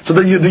Bavel. So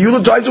the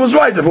eulogizer was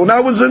right. If when I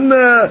was in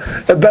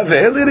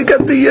Bavel, he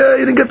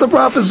didn't get the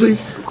prophecy.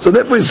 So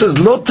therefore, he says,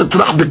 "Lo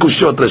tetrach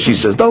bekushot." Rashi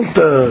says, don't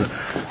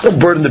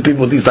burden the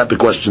people with these type of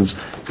questions.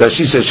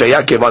 Rashi says,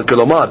 "Shaya kevan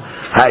kelomar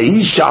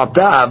ha'i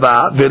sha'ata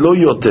hava velo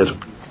yoter."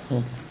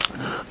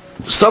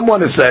 Some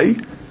want to say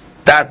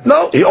that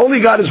no, he only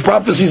got his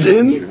prophecies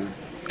in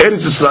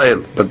Eretz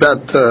Yisrael, but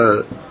that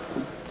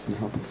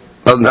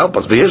doesn't help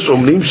us. V'yesh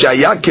omrim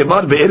shaya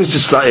kevar be'Eretz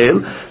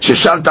Yisrael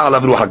sheshalta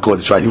alav ruach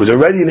hakodesh. Right, he was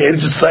already in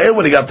Eretz Yisrael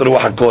when he got the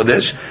ruach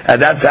hakodesh, and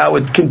that's how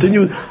it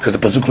continued. Because the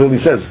pasuk clearly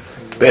says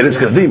be'Eretz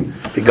Kasdim,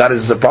 he got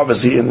his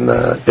prophecy in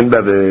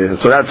Babel.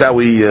 So that's how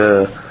he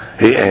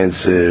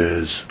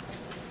answers.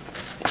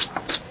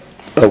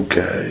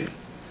 Okay.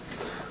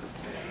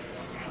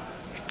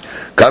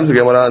 Comes the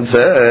Gemara and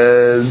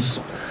says,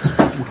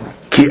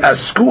 "Ki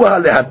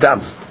askuha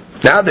lehatam."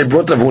 Now they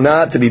brought Rav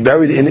Huna to be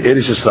buried in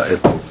Eretz Yisrael.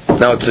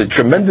 Now it's a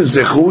tremendous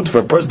zechut for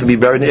a person to be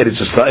buried in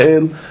Eretz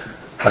Yisrael.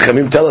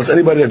 Hachamim tell us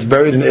anybody that's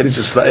buried in Eretz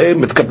Yisrael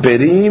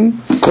mitkaperim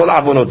kol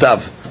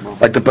avonotav.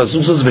 Like the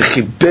pasuk says,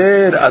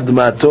 "V'chiper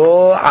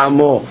admato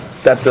amo."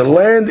 That the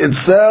land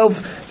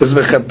itself is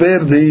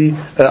mechaper the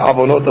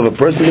avonot of a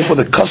person. Therefore,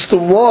 the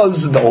custom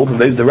was in the olden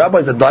days, the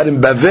rabbis that died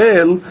in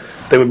Bavel,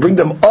 they would bring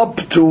them up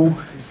to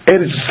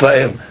Eretz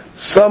Yisrael.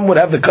 Some would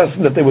have the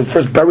custom that they would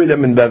first bury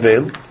them in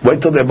Bavel,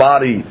 wait till their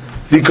body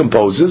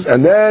decomposes,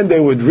 and then they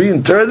would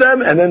reinter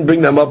them, and then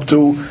bring them up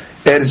to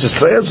Eretz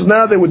Yisrael. So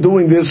now they were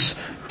doing this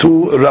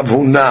to Rav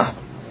Huna.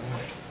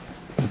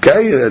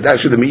 Okay,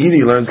 actually the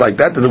Meiri learns like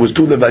that there was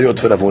two levayot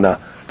for Rav Huna.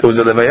 There was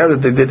a levayah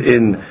that they did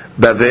in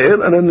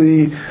Bavel, and then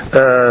the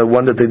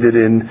one that they did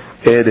in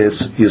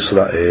Eretz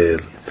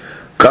Yisrael.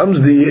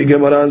 Comes the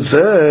Gemara and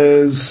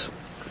says,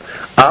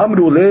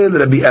 Amru leil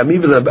Rabbi Ami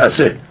v'Rab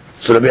Aseh.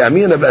 So Rabbi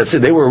Ami and Rabbi Aseh,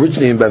 they were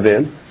originally in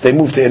Bavel. They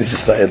moved to Eretz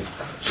Yisrael.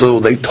 So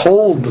they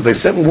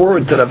sent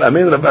word to Rabbi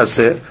Ami and Rabbi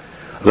Aseh,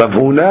 Rav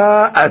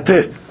Huna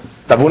ateh.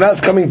 Rav Huna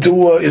is coming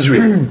to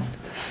Israel.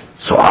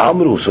 So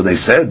Amru, so they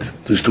said,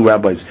 these two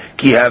rabbis,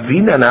 Ki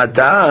havina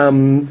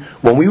natam,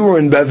 when we were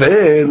in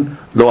Bavel,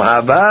 lo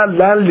hava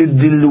la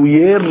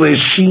lidiluye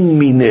reshin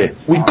mineh.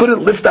 We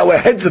couldn't lift our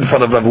heads in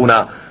front of Rav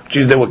Huna. Which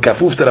is, they were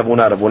kafuf to Rav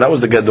Huna. Rav Huna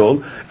was the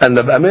gadol, and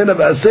Rav Ami and Rav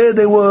Aseh,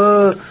 they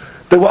were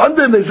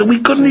under him. They said,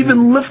 we couldn't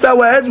even lift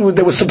our heads.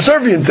 They were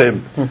subservient to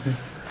him.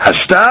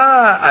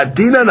 Hashta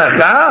adina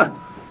nacha.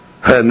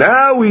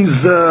 Now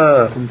he's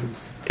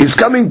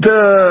coming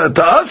to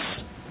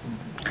us.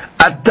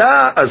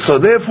 So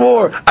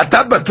therefore,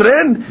 Ata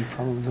Batren,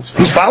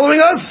 he's following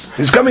us?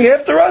 He's coming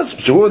after us?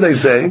 So what were they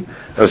saying?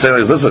 They were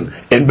saying, listen,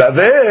 in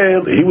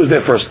Bavel, he was there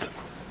first.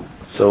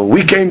 So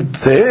we came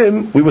to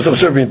him, we were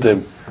subservient to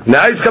him.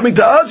 Now he's coming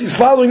to us, he's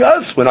following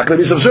us, we're not going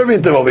to be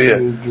subservient to him over here.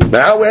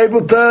 Now we're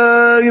able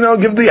to,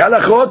 give the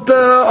halachot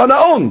on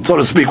our own, so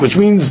to speak, which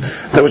means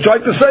they were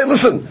trying to say,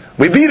 listen,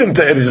 we beat him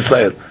to Eretz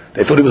Yisrael.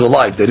 They thought he was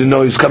alive. They didn't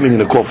know he was coming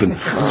in a coffin.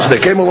 So they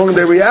came along and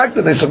they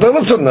reacted. They said,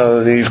 listen,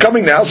 he's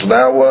coming now, so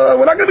now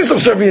we're not going to be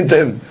subservient to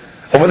him.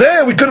 Over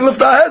there, we couldn't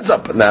lift our heads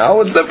up. But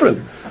now it's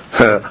different.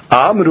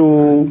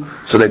 Amru.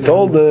 So they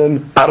told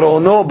them,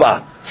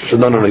 Aronoba. So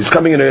no, he's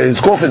coming in,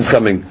 his coffin's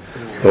coming.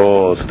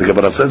 Oh, so the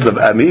Gemara says, Rav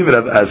Ami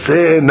Rav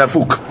Aseh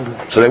Nafuk.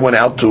 So they went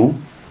out to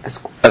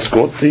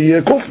escort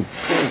the coffin.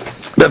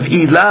 Rav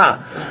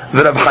Ila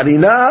Rav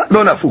Hanina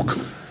Lo Nafuk.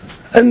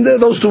 And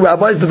those two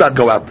rabbis did not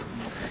go out.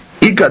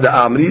 Ika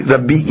da Amri,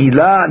 Rabbi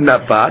Ila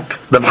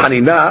nafak, Rabbi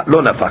Hanina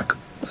lo nafak.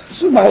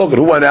 So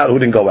who went out, who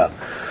didn't go out?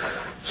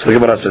 So the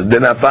Gemara says, the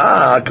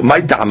nafak, my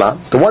ta'ama,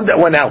 the one that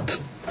went out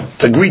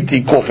to greet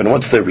the coffin,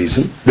 what's the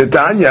reason?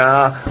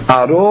 Betanya,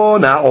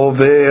 aron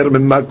ha'over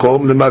min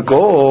makom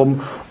lemakom,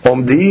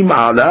 omdim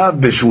alav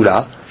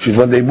beshura.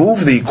 When they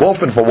move the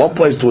coffin from one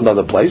place to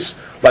another place,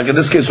 like in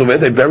this case over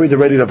there, they buried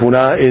already Rav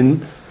Huna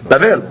in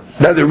Bavel.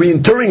 Now they're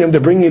reinterring him,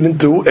 they're bringing him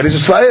into Eretz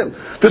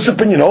Yisrael. This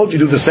opinion holds, you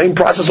do the same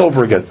process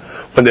over again.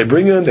 When they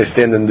bring him, they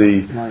stand in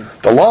the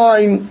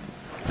line,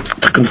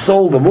 to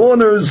console the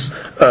mourners.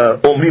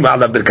 Omrim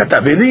alav birkat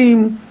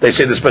avelim. They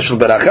say the special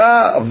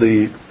beracha of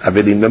the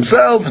avelim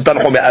themselves.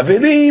 Tanchum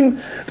avelim.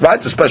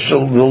 Right?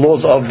 The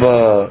laws of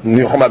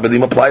Nihum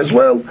avelim apply as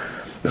well.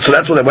 So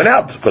that's why they went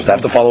out, because they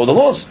have to follow the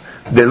laws.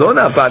 What's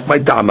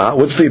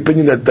the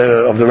opinion that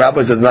of the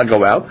rabbis that did not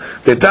go out?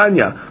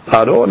 Detanya,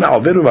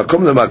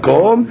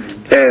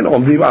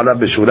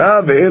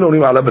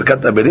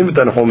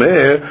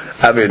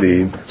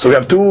 so we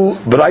have two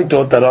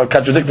braytot that are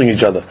contradicting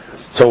each other.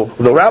 So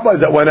the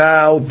rabbis that went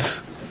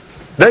out,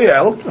 they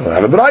held,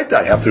 have a brayta,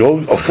 I have to go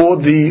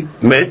afford the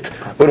mit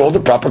with all the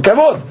proper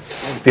kavod.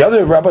 The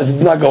other rabbis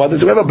did not go out,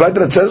 so we have a brayta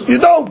that says, you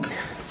don't.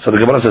 So the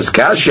Gemara says,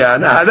 Kasha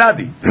and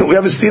Ahadadi. We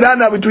have a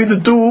stirana between the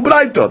two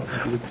braytot.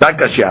 Not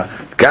Kasha.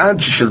 Kan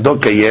shildo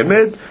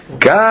kayemet,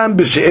 kan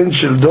b'she'en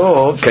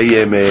shildo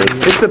kayemet.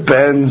 It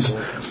depends.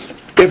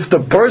 If the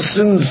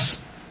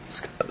person's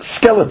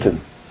skeleton,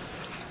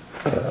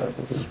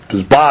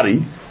 his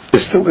body,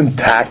 is still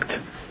intact,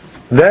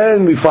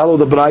 then we follow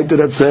the brayta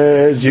that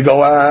says, you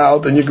go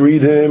out and you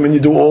greet him and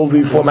you do all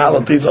the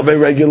formalities of a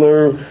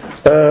regular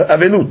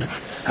avelut.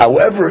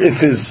 However, if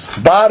his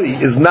body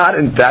is not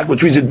intact,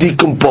 which means it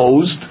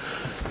decomposed,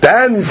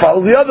 then we follow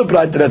the other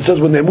brayta that says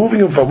when they're moving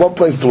him from one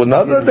place to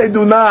another, they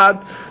do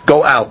not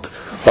go out.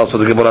 Also,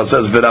 the Gemara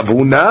says,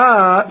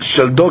 "V'ravuna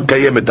shaldo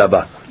kayemet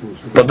haba."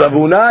 But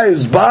Ravuna,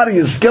 his body,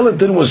 his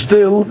skeleton was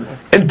still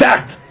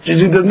intact. He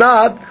did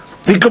not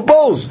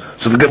decompose.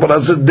 So the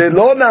Gemara says, "De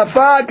lo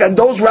nafak," and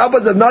those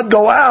rabbis that not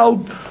go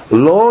out,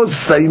 lo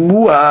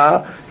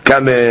saimua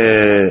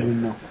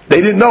kame. They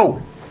didn't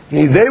know.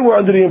 They were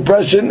under the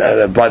impression,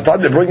 by the time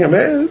they bring him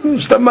in,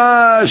 so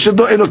they said,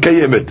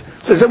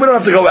 we don't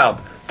have to go out.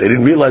 They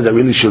didn't realize that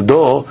really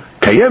shildo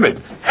kayemet.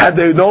 Had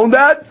they known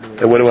that,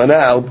 they would have went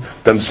out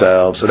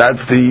themselves. So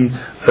that's the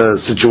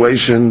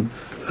situation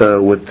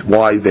with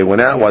why they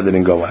went out, why they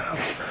didn't go out.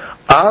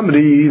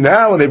 Amri,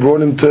 now when they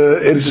brought him to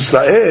Eretz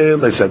Yisrael,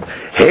 they said,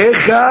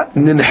 Hecha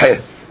ninhe.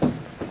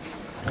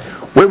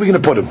 Where are we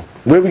going to put him?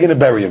 Where are we going to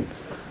bury him?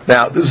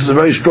 Now, this is a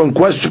very strong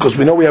question, because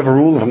we know we have a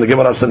rule from the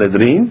Gemara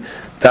Sanhedrin,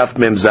 Taf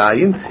Mem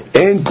Zayin,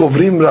 En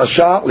Kovrim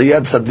Rasha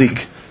Liyad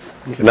Tzaddik.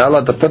 You're not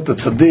allowed to put the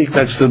Tzaddik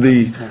next to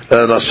the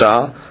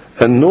Rasha,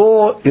 and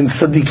nor in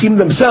Tzaddikim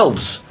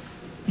themselves.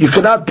 You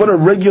cannot put a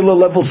regular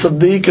level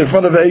Tzaddik in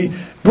front of a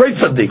great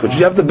Tzaddik, which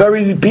you have to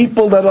bury the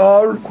people that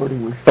are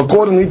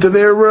accordingly to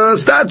their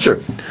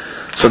stature.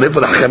 So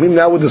therefore the Hachamim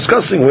now we're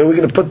discussing where we're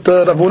going to put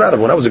Ravuna.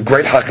 Ravuna was a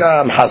great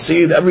Hakam,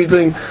 Hasid,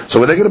 everything. So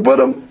where are they going to put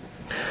him?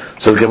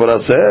 So the Gemara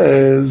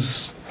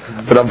says,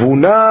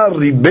 Ravuna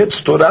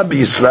ribetz Torah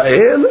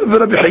b'Yisrael,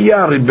 v'Rabbi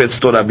Chaya ribetz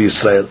Torah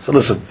b'Yisrael. So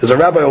listen, there's a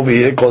rabbi over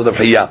here called Rabbi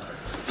Chaya.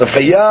 Rabbi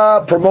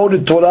Chaya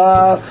promoted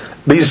Torah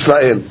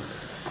b'Yisrael,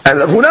 and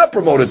Ravuna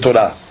promoted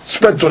Torah,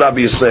 spread Torah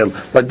b'Yisrael.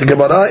 Like the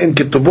Gemara in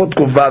Ketubot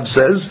Kuvav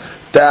says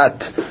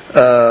that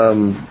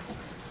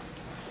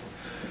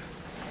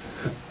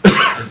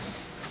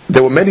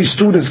there were many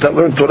students that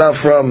learned Torah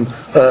from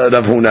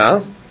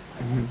Ravuna.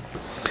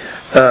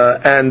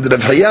 And Rav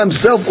Chaya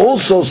himself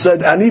also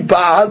said, Ani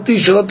pa'alti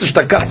shelot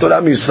tishtakach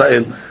Torah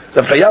miYisrael.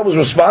 Rav Chaya was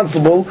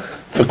responsible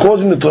for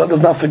causing the Torah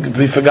does not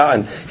be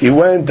forgotten. He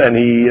went and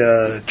he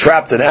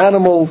trapped an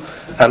animal,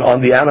 and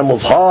on the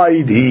animal's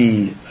hide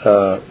he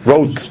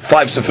wrote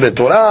 5 Sefrei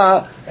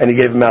Torah, and he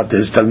gave them out to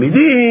his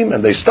Talmidim,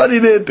 and they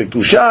studied it,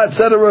 Piktusha,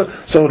 etc.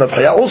 So Rav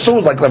Chaya also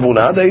was like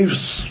Ravuna, they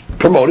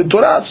promoted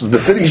Torah, so the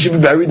fitting he should be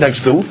buried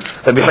next to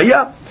Rav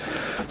Chaya.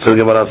 So the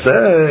Gemara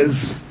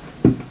says,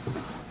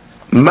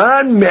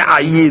 Man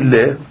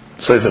me'ayile.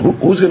 So he said,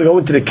 who's going to go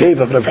into the cave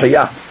of Rav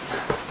Chaya?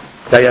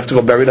 Now you have to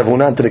go bury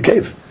Ravuna into the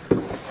cave.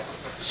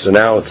 So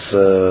now it's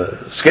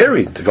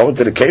scary to go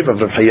into the cave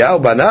of Rav Chaya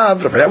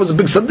Banav. Rav Chaya was a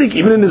big tzaddik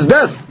even in his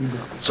death.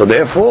 So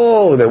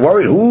therefore they're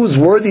worried, who's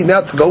worthy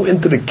now to go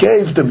into the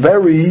cave to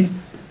bury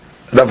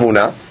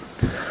Ravuna?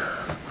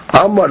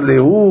 Amar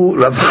lehu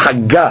Rav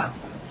Chagga.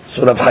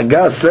 So Rav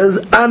Chagga says,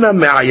 Ana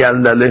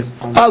me'ayal le.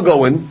 I'll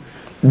go in.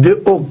 De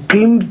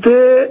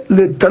okimte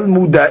le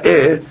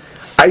talmuda'eh.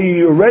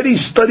 I already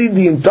studied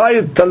the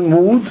entire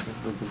Talmud,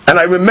 and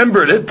I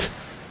remembered it.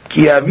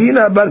 Ki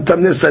avina bar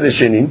tamneh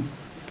sareshinin,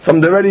 from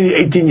the already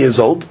 18 years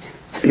old,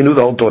 he knew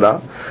the whole Torah.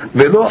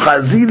 Velo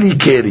chazili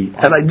keri,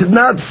 and I did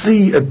not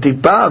see a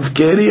tipa of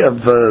keri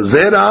of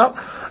zera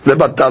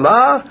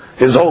lebatala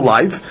his whole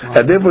life,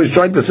 and therefore he's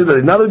trying to say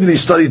that not only did he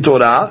study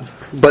Torah,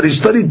 but he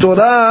studied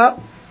Torah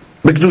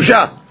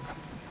b'kedusha,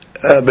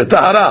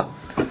 b'tahara.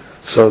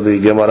 So the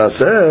Gemara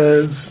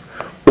says,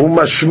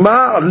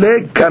 umashma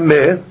le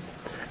kameh.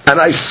 And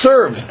I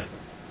served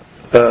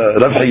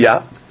Rav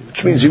Chaya,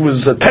 which means he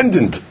was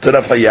attendant to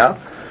Rav Chaya,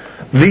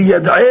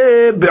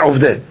 v'yad'eh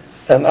be'ovdeh,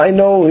 and I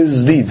know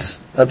his deeds.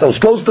 That I was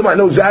close to him, I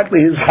know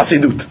exactly his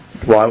hasidut.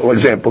 For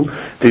example,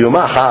 the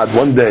Yoma had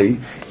one day,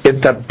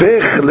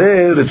 etapech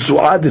le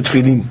ritzu'ah de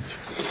tefillin.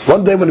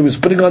 One day when he was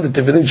putting on the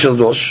tefillin shel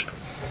Rosh,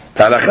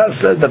 the halakha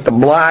said that the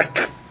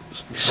black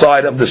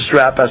side of the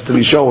strap has to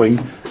be showing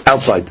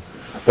outside.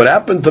 What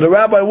happened to the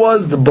rabbi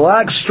was the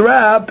black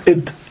strap,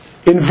 it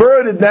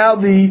inverted now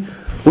the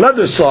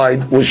leather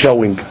side was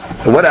showing.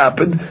 And what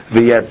happened?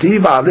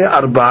 V'yativ ale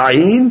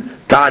arba'in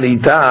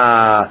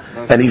ta'anita.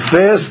 And he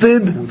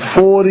fasted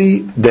 40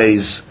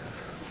 days.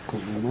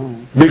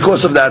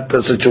 Because of that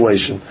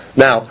situation.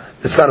 Now,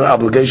 it's not an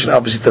obligation,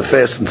 obviously, to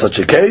fast in such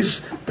a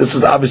case. This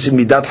is obviously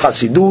midat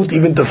hasidut,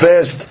 even to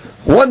fast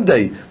one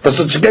day. For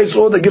such a case,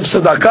 or to give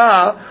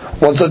tzedakah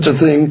when such a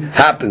thing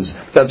happens.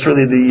 That's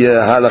really the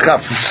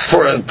halakha.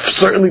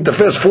 Certainly, to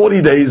fast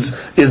 40 days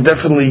is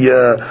definitely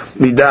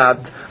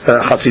midat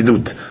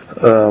hasidut.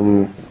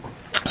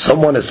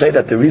 Some want to say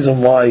that the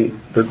reason why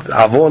the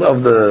avon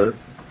of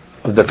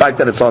the fact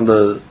that it's on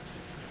the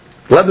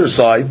leather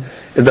side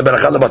is the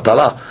berakah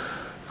lebatala.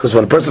 Because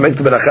when a person makes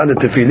the berakah the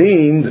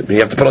tefillin, you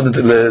have to put on the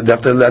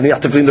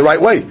tefillin the right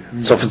way.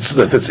 So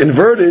if it's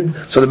inverted,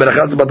 so the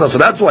berakah is batala. So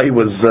that's why he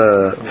was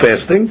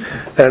fasting.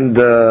 And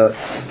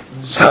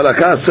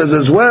Halakha says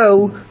as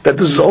well that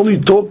this is only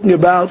talking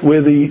about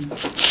where the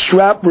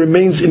strap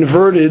remains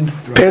inverted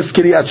past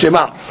Kiryat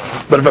Shema.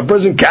 But if a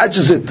person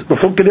catches it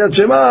before Kiryat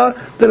Shema,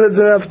 then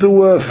they have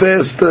to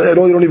fast at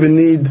all. You don't even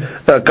need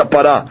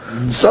kapara.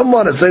 Some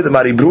want to say the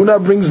Mari Bruna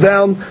brings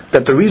down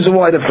that the reason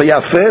why the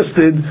Chaya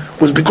fasted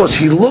was because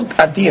he looked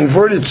at the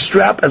inverted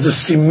strap as a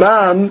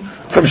siman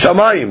from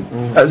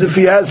Shamayim, as if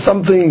he has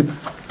something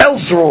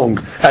else wrong,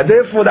 and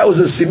therefore that was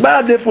a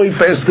siman. Therefore he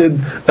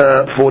fasted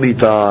 40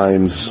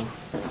 times.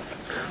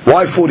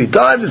 Why 40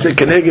 times? It's a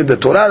keneged the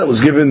Torah that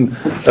was given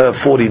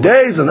 40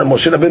 days, and then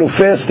Moshe Rabbeinu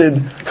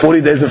fasted 40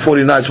 days and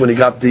 40 nights when he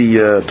got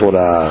the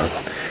Torah.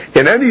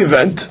 In any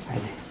event,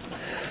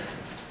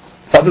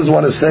 others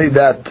want to say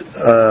that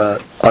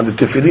on the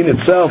tefillin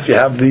itself you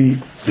have the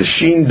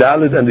Shin,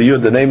 Dalet, and the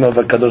Yud, the name of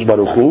HaKadosh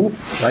Baruch Hu.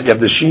 Right? You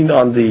have the Shin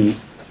on the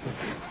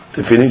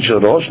tefillin Shel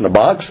Rosh, in the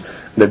box,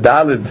 the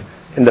Dalet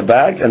in the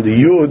back, and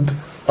the Yud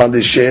on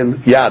the Shel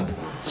Yad.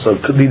 So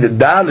it could be the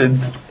Dalet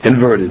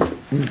inverted.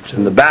 It's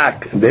in the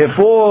back. And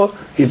therefore,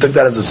 he took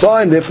that as a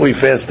sign, therefore he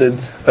fasted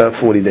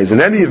 40 days. In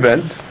any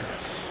event,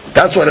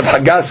 that's what Rav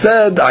Haggah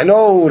said, I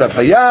know Rav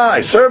Chaya, I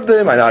served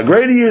him, I know how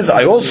great he is,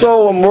 I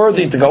also am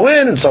worthy to go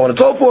in, and so on and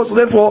so forth, so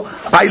therefore,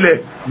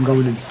 I'm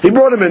going in. He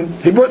brought him in.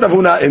 He brought Rav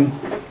Huna in.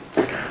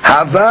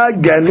 Hava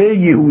Gane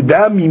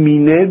Yehuda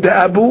Mimine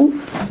Da'abu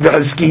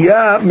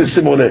V'Hizkiah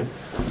Misimone.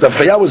 Rav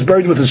Chaya was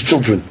buried with his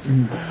children.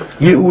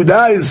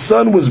 Yehuda, his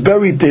son, was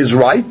buried to his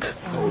right,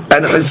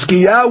 and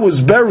Hizkiah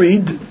was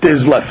buried to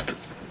his left.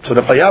 So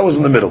Rav Chaya was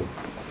in the middle.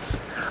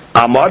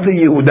 Amar li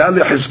Yehuda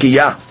li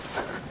Hizkiah.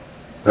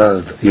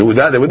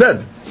 Yehuda, they were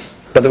dead,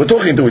 but they were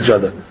talking to each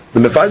other. The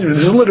Mefarshim,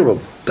 this is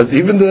literal. That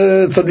even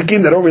the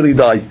tzaddikim, they don't really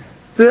die.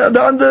 They're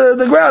on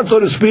the ground, so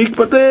to speak,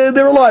 but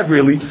they're alive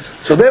really.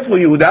 So therefore,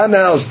 Yehuda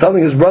now is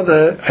telling his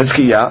brother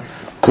Hizkiah,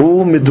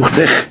 "Kum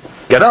miduchtech,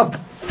 get up."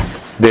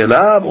 It's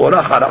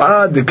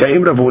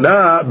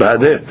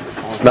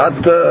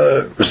not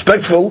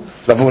respectful.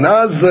 Rav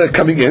Huna's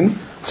coming in.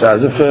 So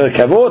as if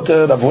kavod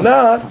Rav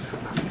Huna,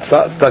 it's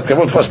not that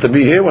kavod for us to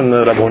be here when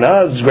Rav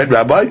Huna is great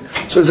rabbi.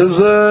 So he says,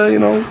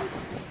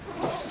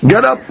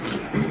 get up.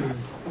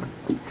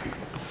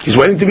 He's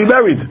waiting to be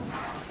buried.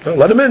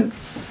 Let him in.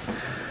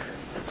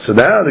 So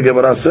now the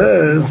Gemara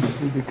says,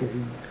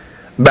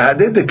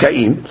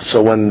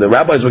 so when the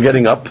rabbis were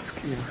getting up,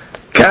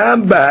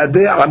 all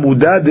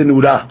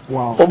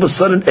of a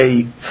sudden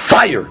a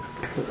fire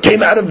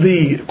came out of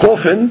the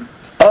coffin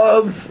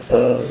of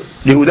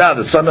Yehuda,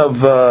 the son of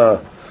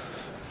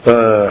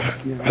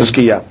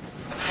Hizkiah.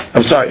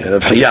 I'm sorry,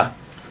 Rav Chaya.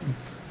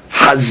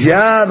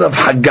 Hazya Rav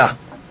Haggah.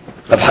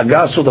 Rav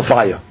Haggah saw the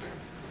fire.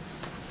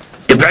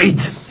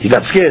 He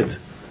got scared.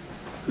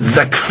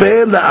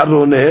 Zakfeh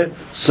la'aroneh,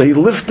 so he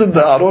lifted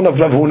the aron of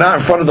Rav Huna in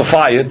front of the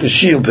fire to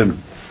shield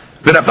him.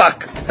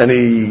 V'rafak, and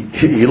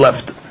he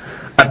left.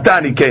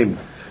 Atani came.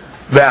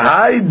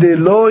 V'hai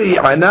deloi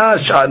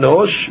anash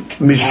anosh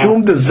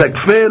mishum de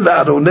zakfeh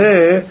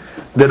la'aroneh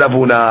de Rav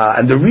Huna.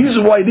 And the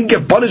reason why he didn't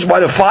get punished by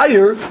the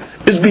fire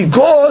is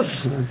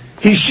because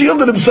he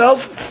shielded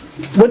himself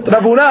with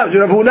Rav Huna.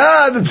 Rav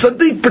Huna, the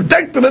tzaddik,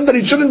 protected him that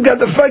he shouldn't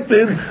get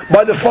affected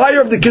by the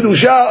fire of the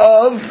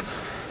Kedusha of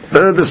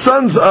the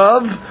sons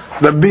of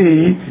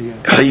Rabbi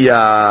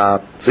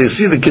Chaya. So you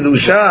see the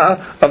Kedusha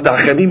of the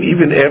Hachamim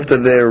even after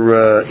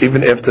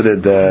their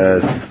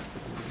death.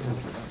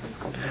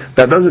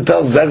 That doesn't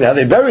tell exactly how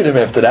they buried him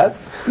after that.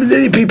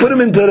 He put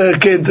him into the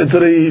cave.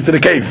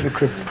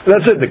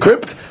 That's it, the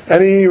crypt,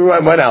 and he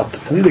went out.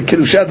 And the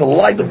Kedusha, the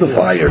light of the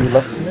fire. He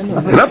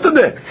left him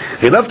there.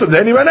 He left him there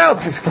and he ran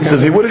out. He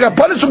says he would have got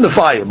punished from the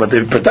fire, but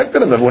they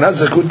protected him. Everyone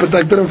else could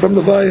protect him from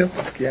the fire.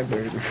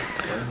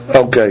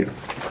 Okay.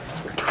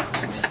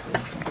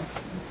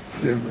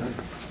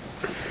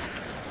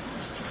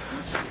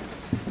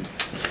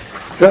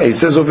 Yeah, he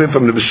says over here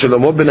from the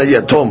Shlomo ben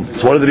Ayatom.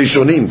 It's one of the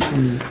Rishonim.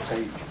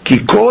 Ki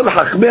kol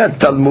hachmei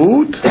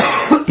Talmud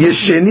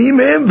yeshenim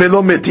hem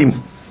velo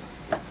metim.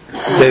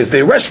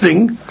 They're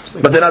resting,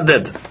 but they're not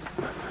dead.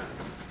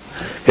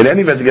 In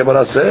any event, the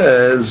Gemara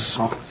says,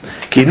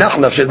 Ki nach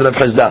nafshed Rav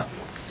Chizda.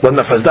 When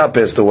Rav Chizda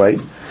passed away,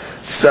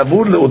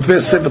 Savur le'utvei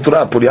Sefer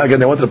Torah Puri. Again,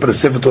 they wanted to put a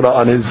Sefer Torah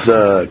on his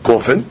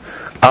coffin.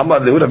 Amar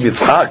lehu Rav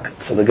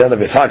Yitzchak. So the guy Rav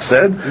Yitzchak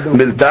said,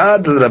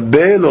 Miltad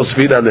Rabbe lo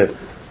sfira leh.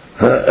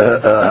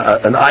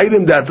 An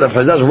item that Rav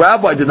Chazda's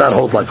rabbi did not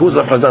hold like. Who's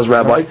Rav Chazda's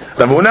rabbi?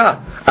 Rav Huna.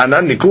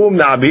 Anan nikum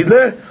na'abid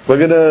leh. We're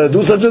going to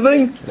do such a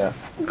thing? Yeah.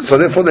 So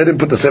therefore they didn't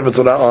put the Sefer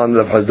Torah on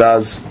Rav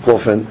Chazda's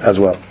coffin as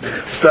well.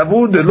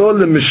 Savu delo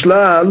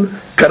lemishlal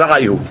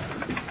karayu.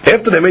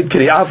 After they made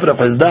Kiriyah for Rav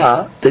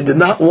Chazda, they did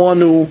not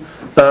want to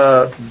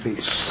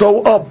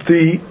sew up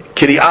the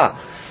Kiriyah.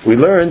 We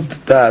learned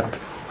that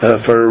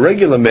for a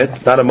regular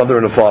mit, not a mother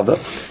and a father,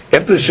 after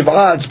the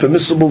Shiv'ah, it's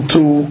permissible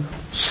to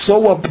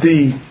sew up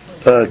the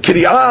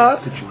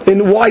Kiriyah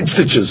in wide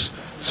stitches.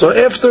 So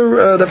after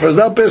Rav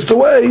Chazda passed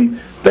away,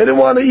 they didn't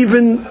want to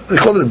even, they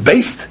call it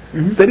based,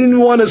 they didn't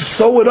want to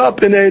sew it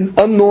up in an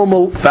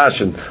unnormal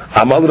fashion.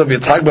 Amal Rav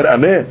Yitzchak bar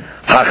Ameh,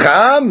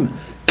 Hacham,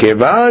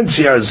 Kevan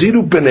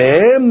she'arziru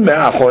penehem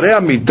me'achorei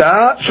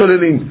hamita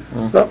sholelin.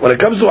 When it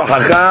comes to a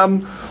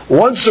Hacham,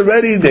 once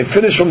already they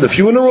finish from the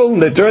funeral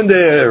and they turn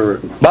their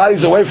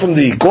bodies away from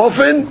the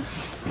coffin,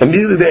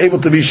 immediately they're able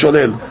to be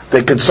sholel.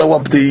 They can sew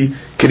up the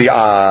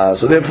Kiriyah.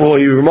 So therefore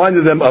he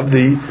reminded them of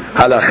the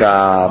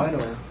halakha.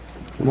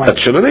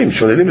 That's sholelin.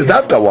 Sholelin is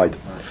dafka wide.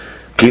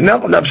 When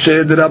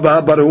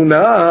Rabba bar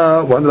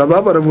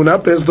Huna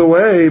passed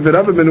away,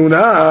 Rabba ben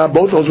Huna,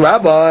 both those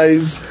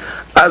rabbis,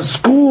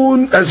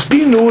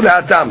 askinu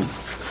latam.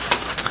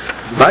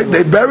 Right?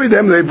 They buried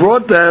them, they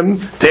brought them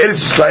to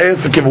Eretz Yisrael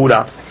for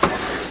Kivura.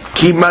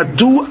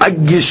 Kimatu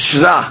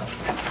agishra.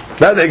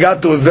 Now they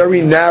got to a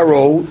very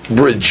narrow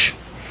bridge.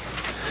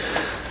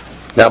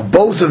 Now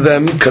both of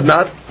them could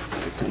not,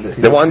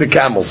 they were on the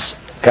camels.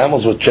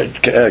 Camels were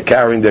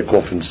carrying their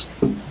coffins.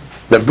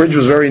 The bridge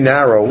was very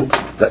narrow,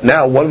 that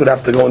now one would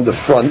have to go in the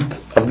front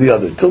of the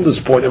other. Till this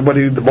point,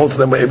 both of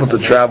them were able to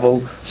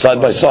travel side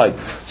by side.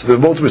 So they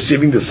were both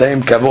receiving the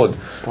same kavod.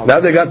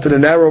 Now they got to the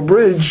narrow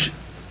bridge,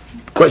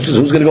 the question is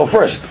who's going to go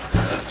first?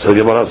 So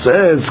the Gemara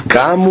says,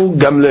 Kamu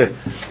gamle.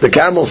 The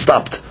camel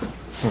stopped.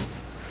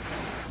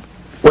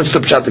 What's the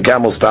pshat? The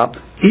camel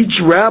stopped. Each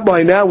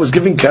rabbi now was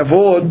giving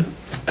kavod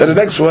to the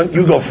next one,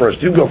 you go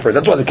first, you go first.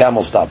 That's why the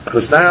camel stopped.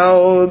 Because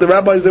now the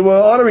rabbis, they were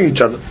honoring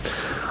each other.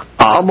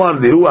 There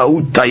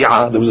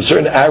was a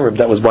certain Arab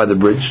that was by the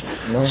bridge.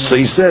 So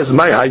he says,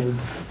 "My hi."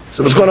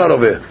 So what's going on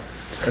over here?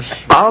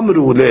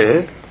 Amru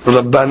le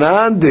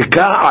Rabbanan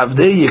deka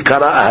avdei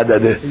yikara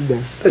ahadadeh.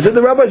 They said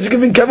the rabbis are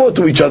giving kavod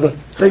to each other.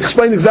 They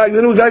explained exactly,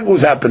 they knew exactly what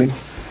was happening.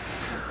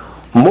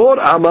 Mor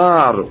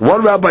Amar,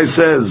 one rabbi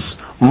says,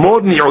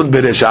 Mor ni'ud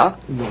beresha,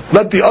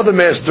 let the other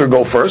master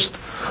go first.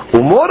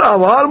 Umor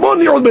Amar, Mor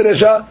ni'ud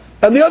beresha.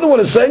 And the other one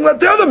is saying, let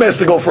the other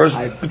master go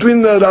first.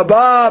 Between the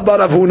Rabba bar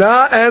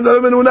Huna and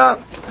Rabba ben Huna.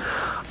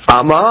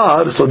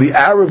 Amar, so the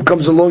Arab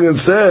comes along and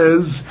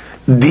says,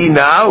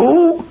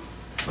 Dinahu,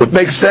 what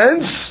makes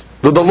sense,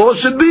 that the law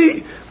should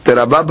be, the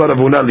Rabba bar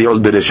Huna li'ul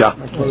beresha.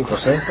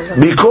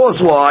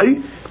 Because why?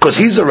 Because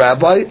he's a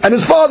rabbi and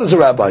his father's a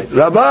rabbi.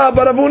 Rabba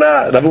bar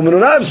Huna. Rabba ben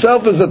Huna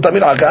himself is a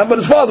Tamil Hakam, but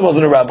his father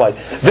wasn't a rabbi.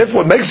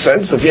 Therefore it makes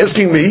sense, if you're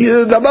asking me,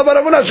 Rabba bar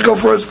Huna should go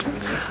first.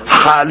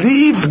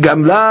 Halif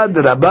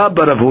Gamlad Rabba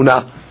bar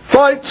Huna.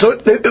 Fine, so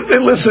they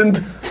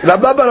listened.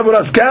 Rabba bar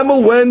Huna's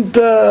camel went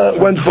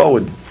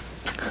forward.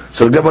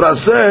 So the Gemara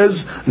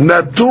says,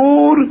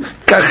 Natur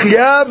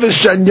Kachya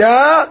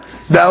v'Shanya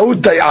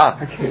Daud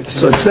Tay'a.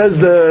 So it says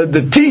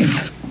the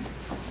teeth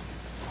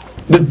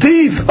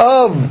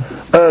of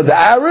the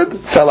Arab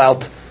fell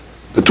out.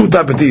 The two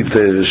type of teeth,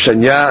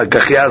 Shanya,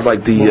 Kachya is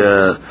like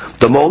the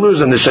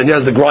molars, and the Shanya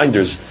is the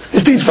grinders.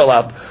 His teeth fell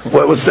out.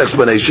 What's the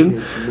explanation?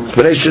 The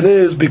explanation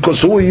is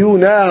because who are you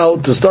now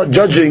to start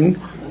judging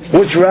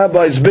which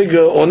rabbi is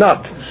bigger or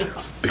not?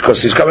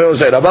 Because he's coming over and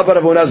saying Rabba bar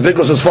Huna is big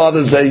because his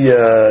father's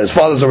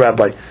a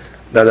rabbi.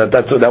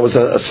 That was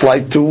a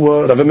slight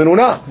to Rabba ben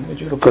Huna,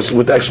 because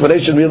what the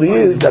explanation really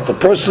is that the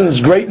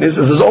person's greatness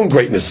is his own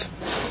greatness.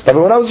 Rabba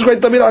ben Huna was a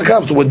great Tamil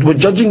Hakam, so we're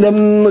judging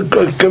them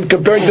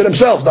comparing to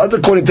themselves, not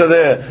according to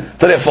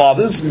their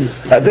fathers.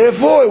 And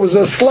therefore, it was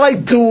a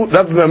slight to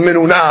Rabba ben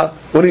Huna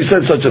when he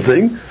said such a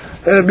thing,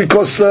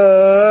 because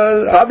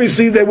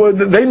obviously they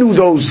knew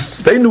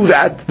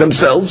that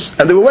themselves,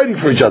 and they were waiting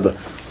for each other.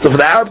 So for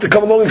the Arab to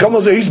come along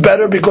and say he's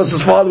better because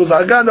his father was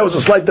Hagan, that was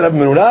a slight to Rabbi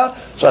Menuna.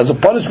 So as a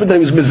punishment that he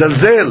was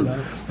mizalzel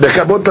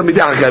bechabot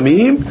tamidei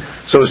hakamim,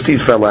 so his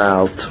teeth fell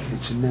out.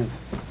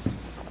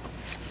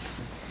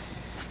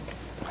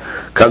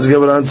 Comes the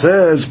Gemara and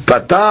says,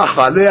 Patah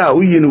alea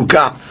hu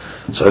yinuka.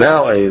 So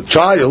now a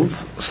child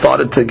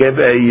started to give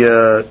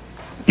a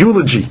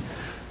eulogy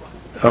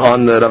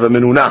on Rabbi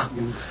Menuna.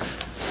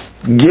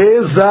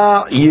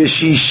 Geza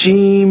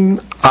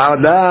yeshishim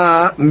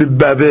ala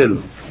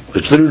mibabel,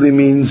 which literally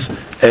means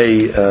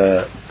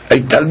a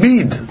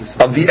talmid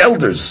of the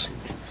elders.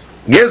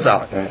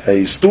 Geza,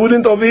 a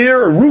student over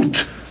here, a root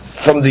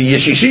from the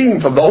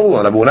Yeshishim, from the old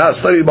one. Abu Huna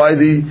studied by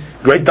the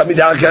great Tamid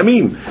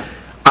Hakamim.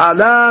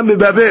 Ala mi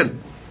Babel.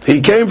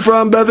 He came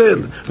from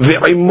Babel.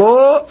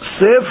 Ve'imo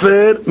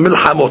Sefer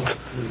Milhamot.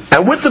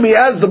 And with him he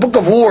has the book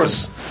of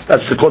wars.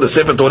 That's called the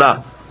Sefer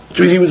Torah. Which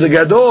means he was a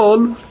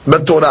Gadol,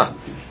 but Torah.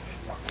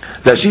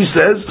 Rashi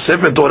says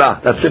Sefer Torah.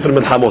 That's Sefer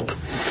Milhamot.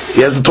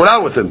 He has the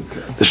Torah with him.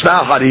 The Shna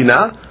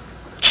Harina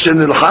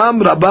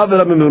Shenilham Rabba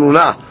v'Rabbi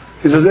Menuna.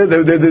 He says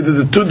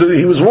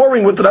he was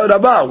warring with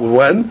Rabba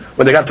when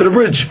they got to the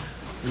bridge.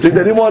 They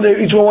didn't want,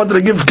 each one wanted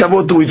to give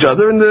kavod to each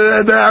other, and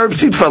the Arab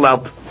seat fell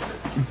out.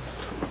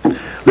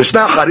 The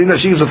Shna Harina,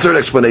 she gives a third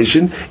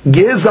explanation.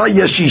 Geza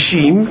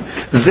Yashishim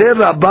Ze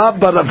Rabba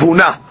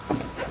Baravuna.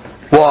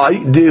 Why?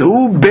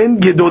 Dehu ben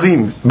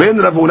Gedolim ben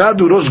Ravuna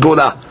du Rosh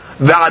Gola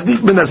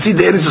ve'adif ben Asid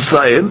Eretz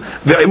Israel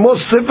ve'imo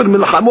Sefer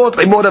Milhamot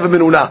imo Rav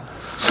Menuna.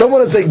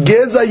 Someone will say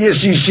Geza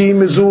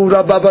Yashishim Zu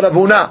Rabba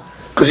Baravuna,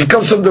 because he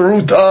comes from the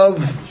root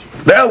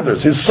of the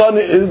elders. His son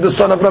is the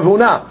son of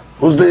Ravuna,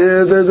 who's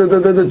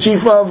the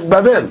chief of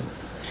Babel.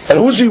 And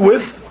who's he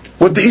with?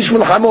 With the Ish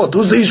Milhamot.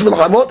 Who's the Ish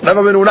Milhamot? Rav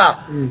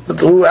Menuna,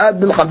 who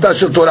had Milchamta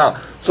Shel Torah.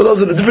 So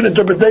those are the different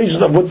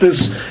interpretations of what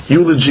this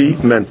eulogy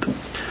meant.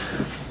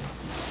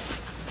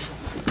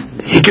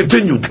 He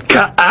continued,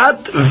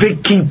 Ka'at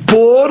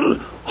v'Kippur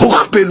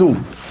huchpelu.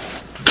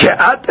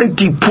 Ka'at and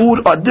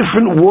Kippur are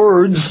different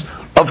words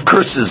of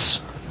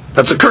curses.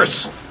 That's a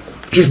curse.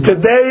 Which is,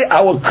 today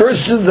our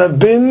curses have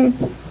been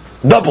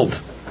doubled.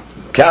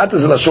 Ka'at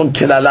is a lashon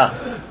kilala.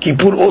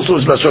 Kippur also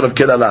is a lashon of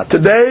kilala.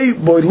 Today,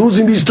 by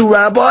losing these two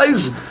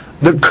rabbis,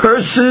 the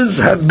curses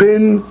have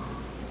been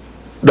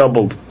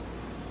doubled.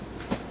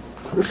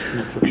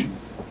 The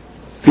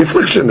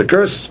affliction, the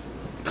curse.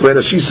 That's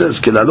why she says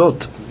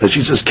kilalot.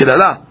 She says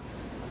kilala.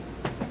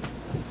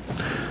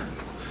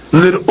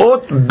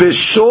 Lirot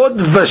beshod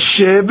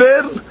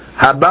v'sheber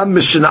habam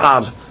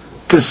mishna'ar.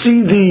 To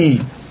see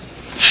the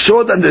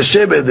shod and the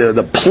sheber,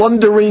 the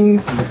plundering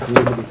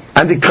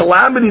and the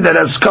calamity that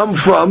has come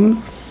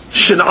from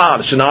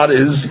Shin'ar. Shin'ar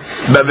is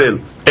Babel.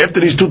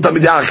 After these two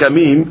Talmidei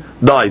Hakamim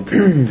died.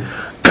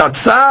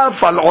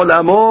 Katzaf al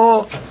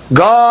olamo.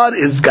 God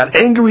got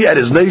angry at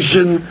his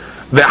nation.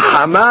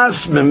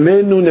 V'hamas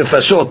memenu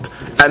nefashot,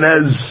 and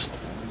has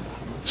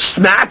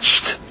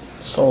snatched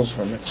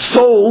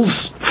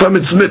souls from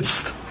its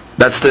midst.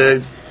 That's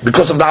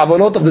because of the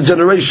avonot of the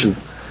generation.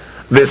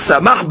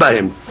 V'samach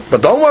bahim.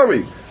 But don't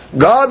worry,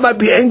 God might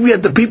be angry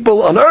at the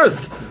people on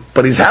earth,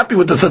 but He's happy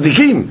with the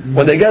tzaddikim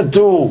when they get to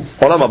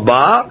Olam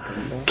Haba.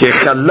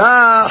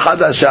 Kechala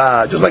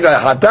hadasha, just like a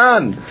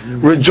Katan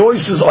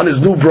rejoices on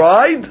his new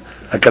bride,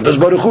 HaKadosh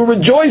Baruch Hu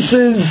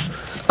rejoices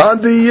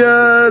on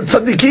the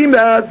tzaddikim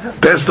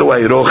that passed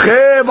away.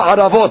 Rochev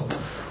Aravot,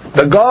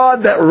 the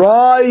God that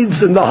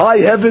rides in the high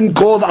heaven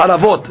called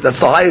Aravot. That's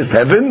the highest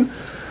heaven.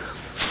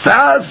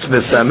 Sas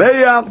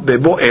v'sameach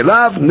bebo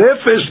elav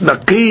nefesh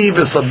naqi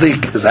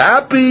v'saddiq, is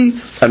happy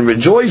and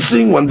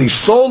rejoicing when the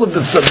soul of the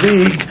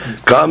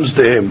tzaddiq comes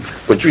to him.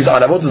 Which means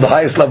Aravot is the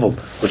highest level.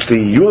 Which the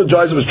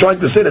eulogizer was trying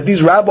to say, that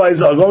these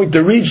rabbis are going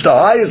to reach the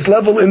highest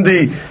level in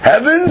the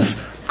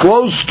heavens,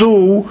 close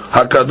to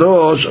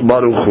HaKadosh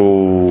Baruch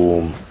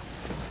Hu.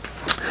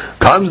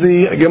 Comes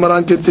the Gemara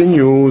and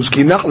continues,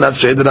 Kinach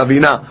nafshed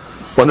Ravina.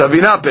 When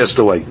Ravina passed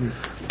away,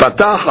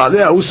 Patach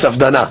aleh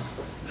safdana.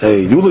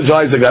 A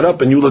eulogizer got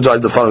up and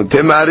eulogized the following: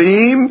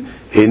 Temarim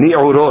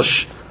hini'u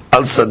rosh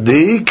al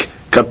tzaddik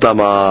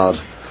katamar.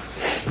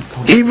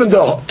 Even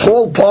the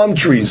tall palm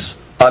trees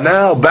are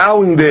now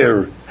bowing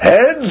their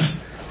heads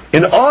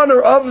in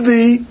honor of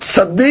the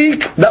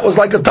tzaddik that was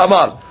like a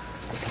tamar.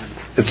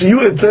 It's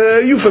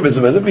a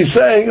euphemism, as if he's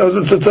saying,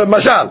 it's a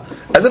mashal,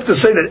 as if to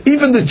say that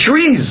even the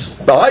trees,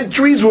 the high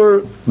trees,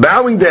 were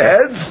bowing their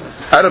heads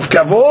out of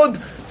kavod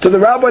to the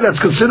rabbi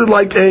that's considered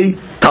like a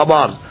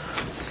tamar.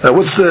 Now,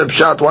 what's the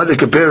pshat? Why they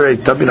compare a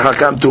Talmid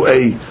Hakam to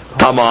a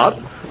tamar?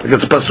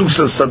 Because the pasuk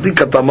says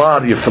Sadiq tamar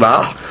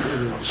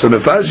yifrach. So the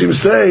Mefarshim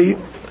say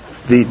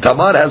the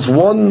tamar has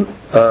one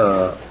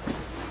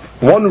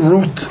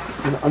root,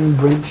 an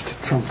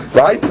unbranched trunk.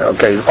 Right?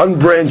 Okay,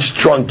 unbranched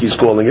trunk he's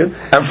calling it,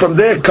 and from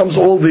there comes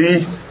all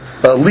the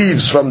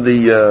leaves from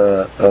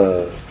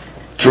the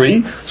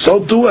tree.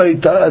 So to a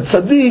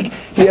tzaddik,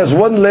 he has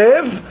one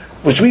lev,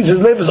 which means his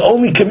lev is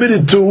only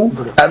committed to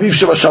Aviv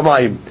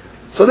Shebashamayim.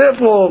 So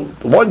therefore,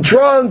 one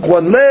trunk,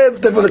 one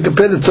lev, therefore they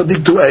compare the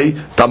tzaddik to a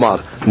tamar.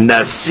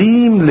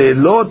 Nasim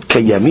lelot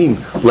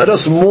kayamim. Let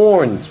us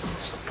mourn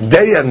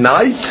day and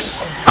night.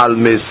 Al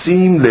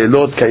mesim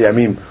lelot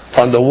kayamim.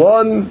 On the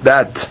one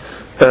that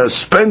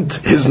spent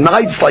his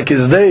nights like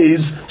his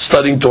days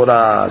studying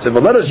Torah. So,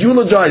 but let us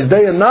eulogize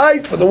day and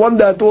night for the one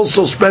that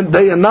also spent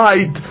day and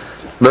night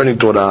learning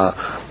Torah.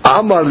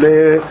 Amar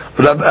le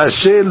Rav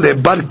Asher le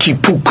Bar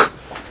Kipuk.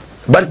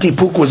 Bar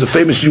Kipuk was a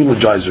famous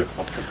eulogizer.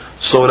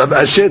 So Rav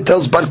Asher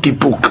tells Bar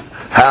Kipuk,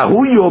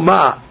 Hahu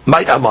Yoma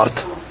my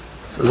Amart.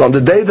 Says, on the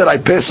day that I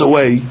pass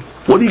away,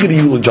 what are you going to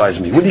eulogize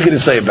me? What are you going to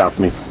say about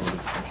me?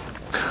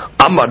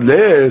 Amar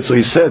le, so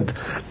he said,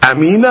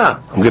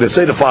 Amina, I'm going to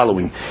say the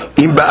following: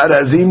 Im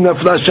ba'arazim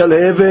nafla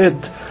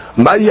shalhevet,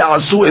 ma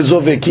ya'asu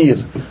ezo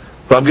vekir.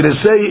 What I'm going to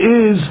say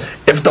is,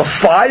 if the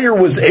fire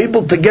was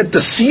able to get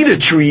the cedar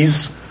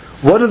trees,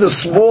 what are the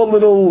small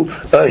little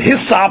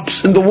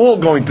hyssops in the wall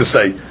going to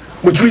say?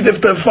 Which means if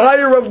the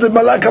fire of the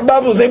Malak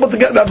HaMaut was able to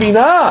get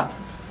Rabina,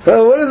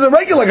 What is the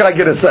regular guy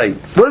going to say?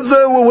 What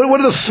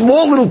are the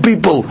small little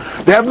people?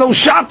 They have no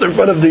shot in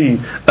front of the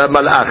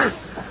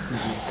malach.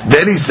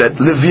 Then he said,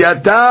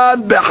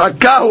 Leviatan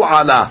behakahu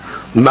ala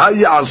ma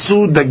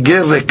ya'asu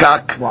dager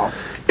rekak.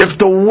 If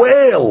the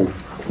whale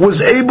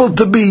was able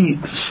to be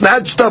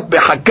snatched up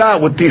behaka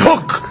with the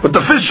hook, with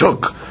the fish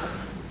hook,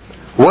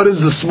 what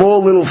is the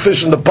small little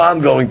fish in the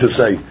pond going to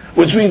say?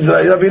 Which means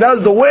that if it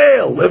has the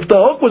whale, if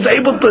the hook was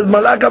able to,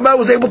 malach haba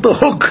was able to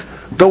hook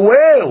the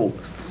whale,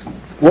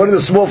 what are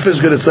the small fish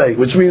going to say?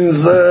 Which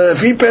means if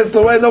he passed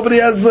away, nobody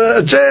has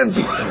a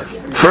chance.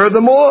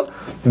 Furthermore,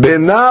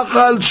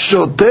 benachal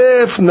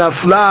shotef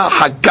nafla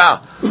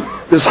hakka.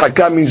 This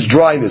hakka means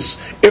dryness.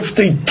 If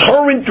the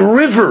torrent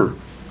river,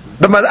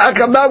 the malach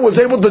haba was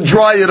able to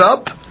dry it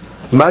up,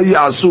 ma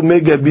ya'asu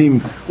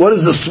megabim. What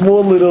is the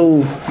small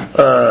little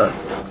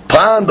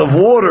pond of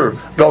water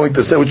going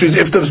to say? Which means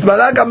if the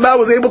malach haba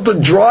was able to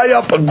dry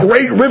up a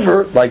great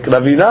river like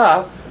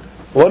Ravina,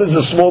 what is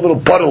the small little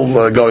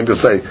puddle going to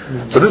say?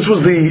 So this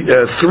was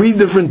the three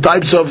different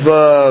types of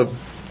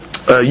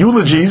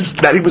eulogies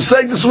that he was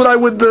saying. This is what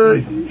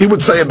he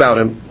would say about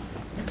him.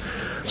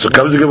 So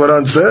comes the Gemara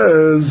and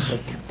says,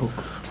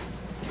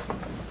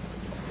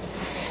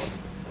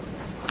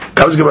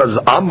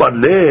 Amar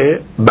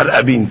le Bar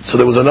Abin. So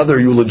there was another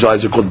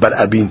eulogizer called Bar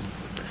Abin.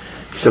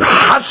 He said,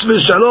 Has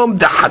v'shalom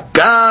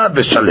dehaka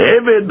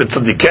v'shalhevet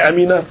b'tzadikei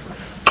amina.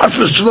 Has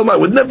v'shalom, I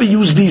would never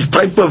use these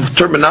type of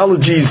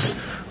terminologies,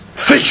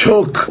 fish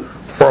hook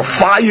or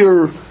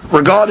fire,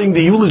 regarding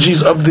the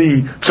eulogies of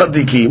the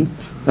tzaddikim.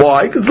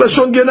 Why? Because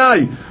lashon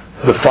genai,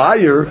 the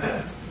fire.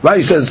 Right?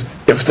 He says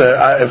if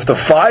the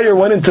fire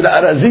went into the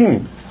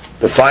arazim,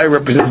 the fire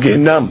represents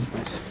Gehinnom.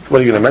 What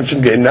are you going to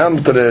mention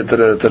Gehinnom to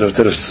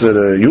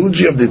the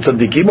eulogy of the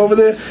tzaddikim over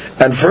there?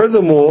 And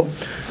furthermore,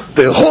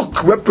 the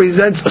hook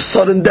represents a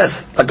sudden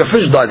death, like a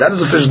fish dies. How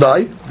does a fish die?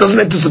 It doesn't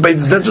anticipate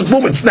the death; just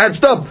boom, it's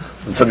snatched up.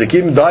 So the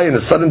tzaddikim die in a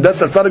sudden death.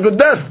 That's not a good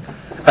death.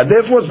 And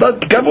therefore it's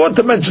not kavod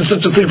to mention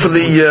such a thing for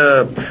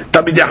the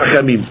Talmidei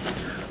Chachamim.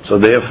 So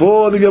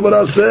therefore the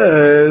Gemara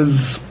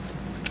says,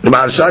 the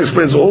Maharsha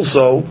explains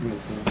also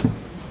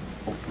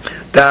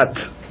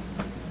that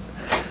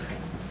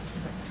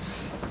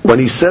when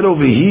he said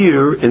over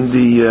here in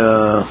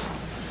the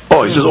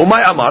he says, "Oh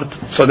my Amart,"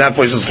 so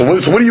therefore he says, so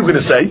what are you going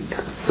to say?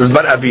 This is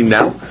Bar Avin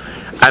now.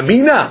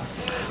 Amina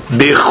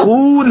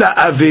bechu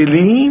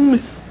la'avelim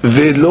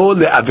velo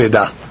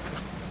le'aveda.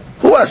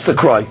 Who has to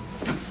cry?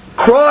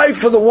 Cry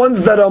for the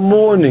ones that are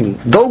mourning.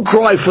 Don't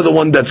cry for the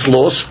one that's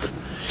lost.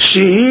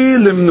 Shehi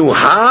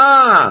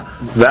limnuha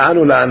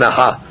ve'anu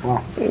la'anaha.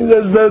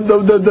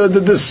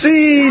 The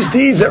deceased,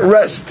 he's at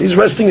rest. He's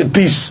resting in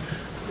peace.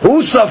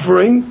 Who's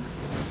suffering?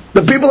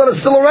 The people that are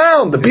still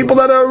around. The people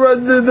that are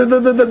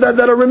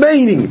that are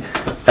remaining.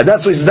 And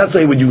that's why he says, that's how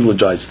he would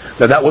eulogize.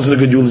 Now that wasn't a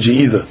good eulogy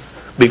either,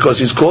 because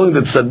he's calling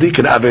the tzaddik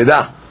an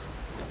aveda.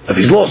 If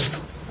he's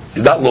lost,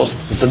 he's not lost.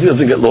 The tzaddik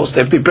doesn't get lost.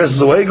 After he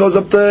passes away, he goes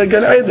up to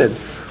Gan Eden.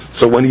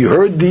 So when he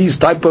heard these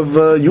type of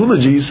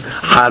eulogies,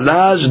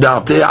 halaj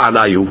da'ateh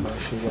alayu,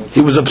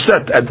 he was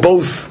upset at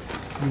both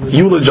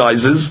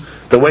eulogizers,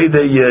 the way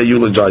they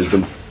eulogized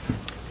them.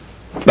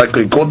 Like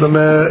he called them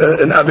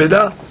an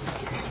aveda.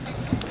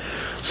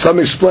 Some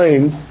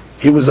explain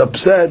he was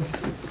upset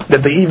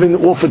that they even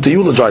offered to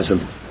eulogize him,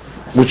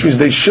 which means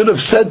they should have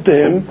said to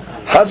him,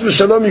 Haz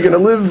v'shalom, you're going to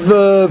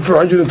live for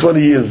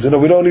 120 years. We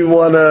don't even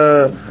want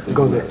to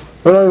go there.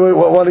 We don't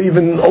want to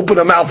even open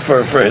a mouth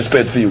for his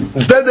bed for you.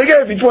 Instead,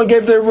 each one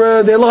gave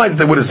their lives,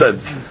 they would have said.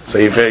 So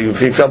he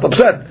felt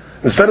upset.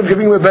 Instead of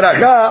giving him a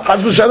beracha,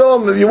 Haz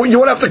v'shalom, you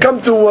won't have to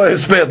come to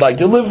his bed, like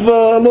you live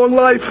a long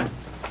life.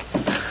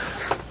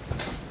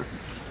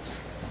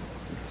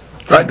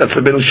 Right, that's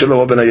the Benu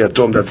Shiloh Ben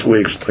Ayatom, that's the way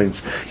he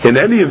explains. In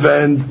any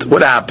event,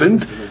 what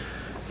happened?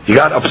 He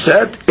got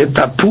upset,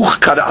 etapuch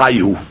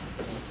kar'ayu.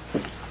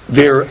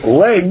 Their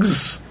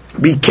legs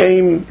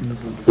became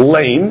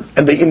lame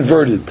and they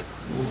inverted.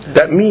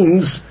 That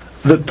means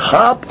the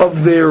top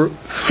of their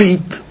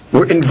feet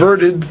were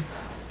inverted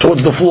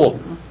towards the floor.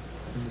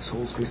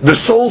 The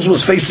soles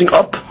was facing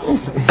up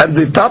and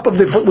the top of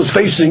their foot was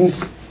facing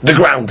the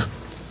ground.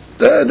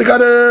 They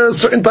got a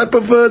certain type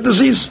of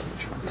disease.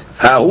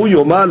 And on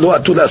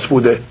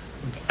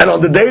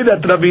the day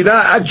that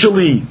Ravina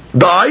actually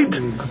died,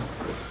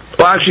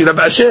 or actually Rav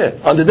Asher,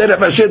 on the day that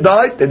Rav Asher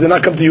died, they did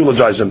not come to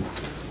eulogize him.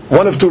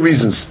 One of two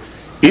reasons.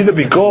 Either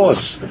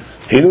because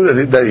he knew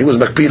that he was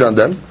makpid on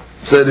them,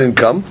 so they didn't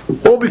come,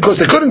 or because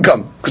they couldn't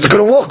come, because they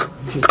couldn't walk,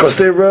 because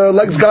their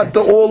legs got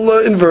all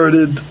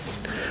inverted.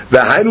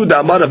 And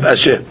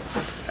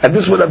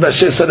this is what Rav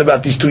Asher said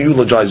about these two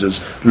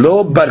eulogizers.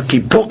 Lo bar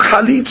kipok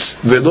halitz,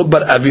 velo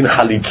bar avin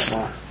halitz.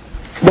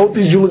 Both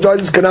these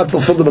eulogizers cannot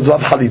fulfill the mitzvah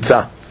of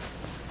halitza.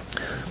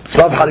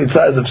 Mitzvah of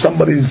halitza is if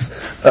somebody's,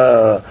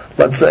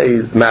 let's say,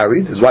 he's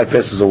married, his wife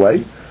passes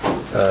away.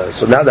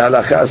 So now the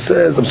halakha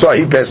says,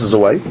 he passes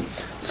away.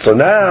 So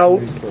now,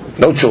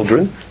 no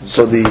children.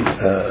 So the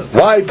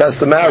wife has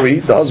to marry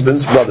the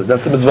husband's brother.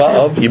 That's the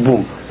mitzvah of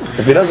yibum.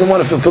 If he doesn't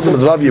want to fulfill the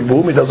mitzvah of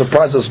Yibum, he does a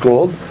process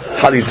called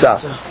Halitza.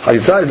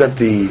 Halitza is that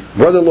the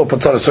brother-in-law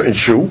puts on a certain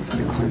shoe,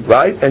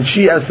 right? And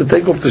she has to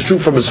take off the shoe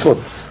from his foot.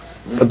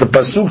 But the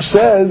pasuk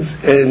says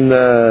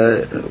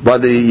by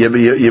the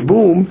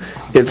Yibum,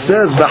 it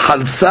says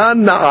v'halsa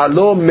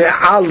na'alo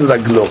me'al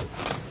raglo.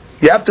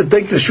 You have to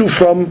take the shoe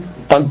from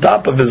on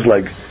top of his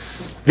leg.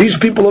 These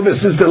people over here,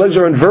 since their legs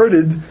are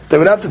inverted, they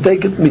would have to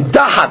take it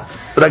mitahat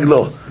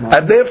raglo.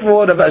 And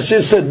therefore, Rav Ashi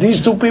said,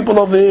 these two people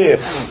over here,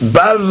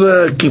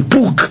 Bar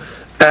Kipuk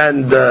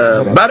and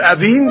Bar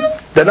Avin,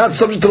 they're not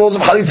subject to the laws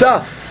of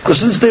Halitza. Because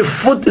since their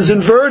foot is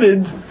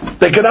inverted,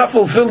 they cannot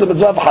fulfill the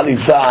mitzvah of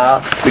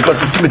Halitza,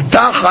 because it's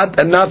mitahat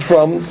and not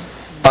from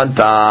on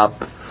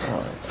top.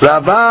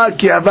 Rava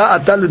ki ava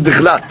atal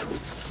dikhlat.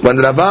 When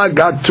Rava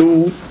got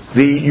to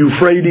the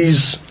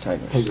Euphrates,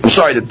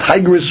 the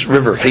Tigris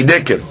River,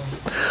 Hidekir.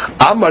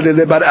 Amar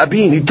le Bar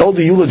Avin, he told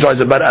the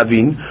eulogizer Bar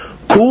Avin,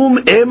 kum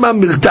ema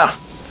milta.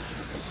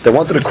 They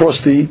wanted to cross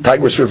the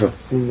Tigris River.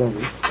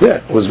 Yeah,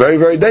 it was very,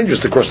 very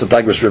dangerous to cross the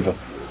Tigris River.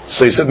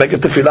 So he said, make a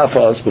tefillah for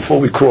us before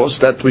we cross,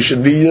 that we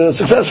should be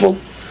successful.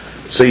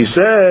 So he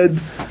said,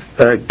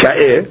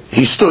 ka'eh,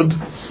 he stood,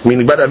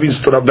 meaning Bar Avin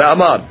stood up,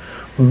 ve'amar,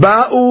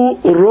 ba'u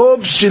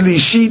rov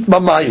shilishit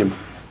b'mayim.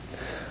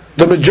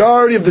 The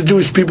majority of the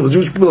Jewish people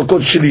are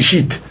called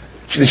shilishit.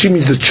 Shilishit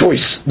means the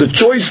choice. The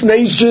choice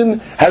nation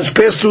has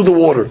passed through the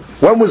water.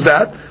 When was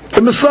that?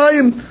 The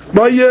Mitzrayim,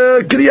 by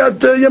Kriyat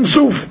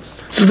Yamsuf.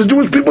 So the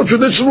Jewish people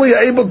traditionally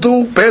are able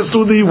to pass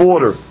through the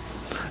water.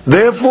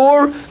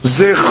 Therefore,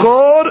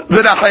 Zechor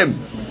v'rachem.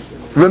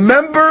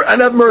 Remember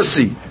and have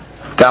mercy.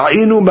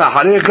 Ta'inu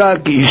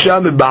ma'harecha ki isha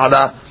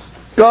mi'ba'ala.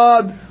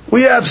 God,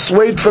 we have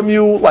swayed from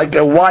you like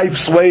a wife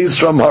sways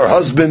from her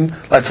husband.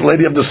 That's the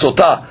lady of the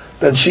Sotah,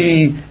 that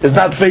she is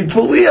not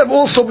faithful. We have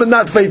also been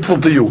not faithful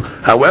to you.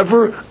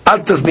 However, al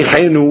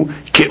taznihenu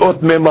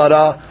ke'ot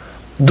memara.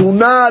 Do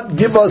not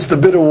give us the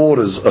bitter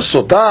waters. A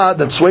Sotah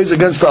that sways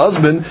against her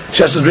husband,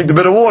 she has to drink the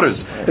bitter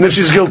waters. And if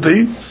she's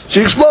guilty,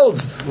 she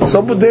explodes.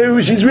 So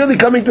she's really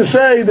coming to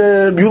say,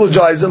 the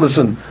eulogizer,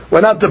 listen, we're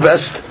not the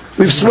best.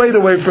 We've swayed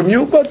away from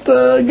you, but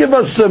give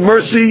us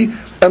mercy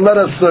and let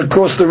us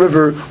cross the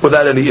river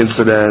without any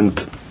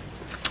incident.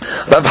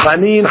 Rav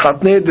Hanin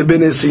Hatneh ben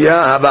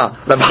Esiyah Hava.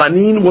 Rav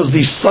Hanin was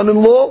the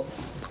son-in-law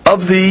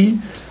of the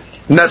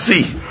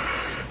Nasi.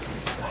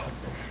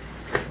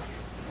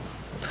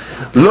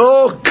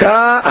 Lo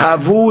ka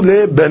havu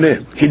le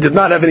bene. He did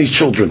not have any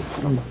children.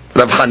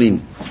 Rav Hanin.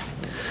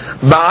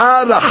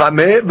 Ba'a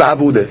rachame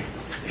ba'avude.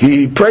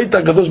 He prayed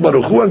to HaKadosh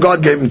Baruch Hu and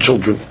God gave him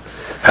children.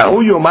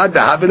 Ha'u yomad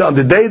da'havila. On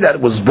the day that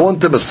was born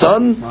to him a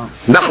son,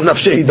 nach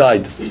nafshe, he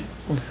died.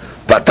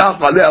 Patach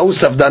aleh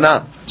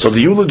safdana. So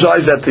the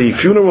eulogizer at the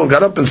funeral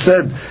got up and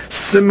said,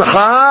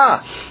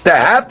 Simcha, the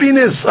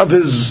happiness of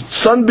his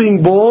son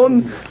being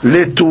born,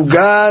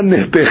 letuga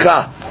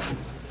nehpecha.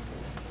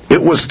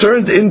 It was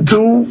turned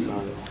into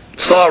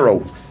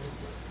sorrow.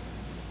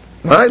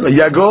 Right?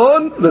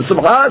 Yagon, the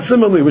Simcha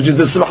similarly, which is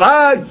the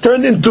Simcha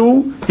turned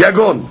into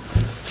Yagon.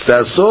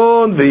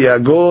 Sason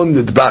v'Yagon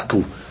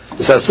nidbaku.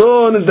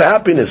 Sason is the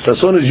happiness.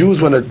 Sason is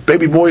used when a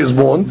baby boy is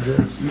born,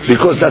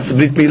 because that's the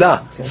Brit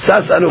Milah.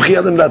 Sas anuchi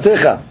adam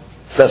latecha.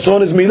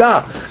 Sason is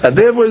Milah. And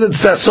therefore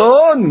it's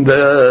Sason,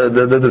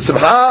 the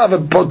Simcha of a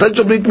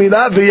potential Brit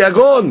Milah,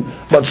 v'Yagon.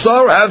 But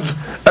sorrow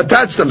have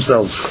attached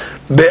themselves.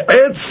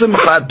 Be'et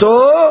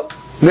simchato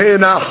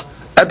ne'enach.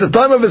 At the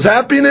time of his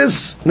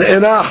happiness,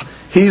 ne'enach,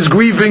 he's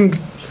grieving.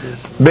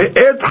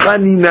 Be'et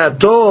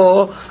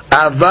haninato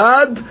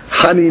avad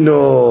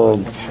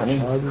hanino.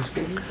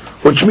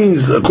 Which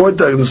means, according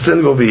to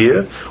understanding over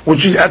here,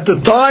 which is at the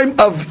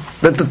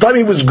time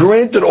he was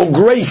granted or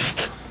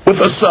graced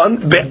with a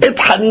son, be'et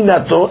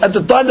haninato, at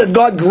the time that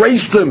God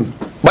graced him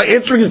by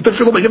answering his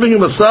difficulty, by giving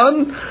him a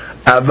son,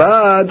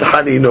 avad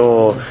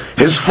hanino.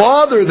 His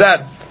father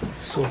that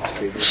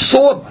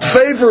sought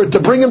favor to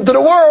bring him to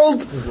the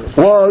world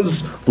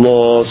was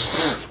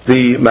lost.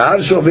 The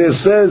Maharsh over here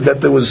says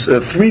that there was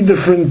three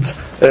different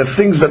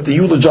things that the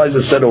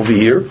eulogizer said over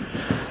here,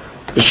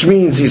 which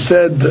means he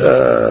said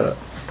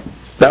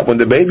that when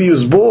the baby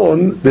was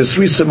born, there's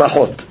three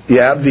simachot. You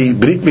have the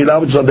Brit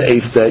Milah, which is on the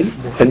 8th day,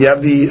 and you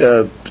have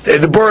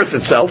the birth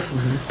itself.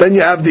 Then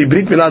you have the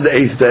Brit Milah on the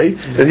 8th day,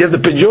 and you have the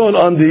Pidyon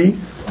on the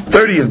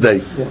 30th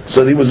day.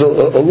 So he was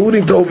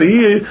alluding to over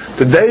here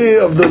the day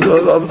of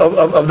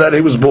that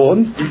he was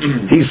born.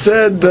 He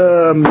said,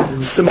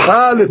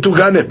 Simcha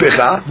letuga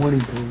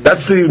nepecha.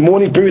 That's the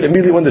mourning period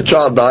immediately when the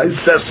child dies.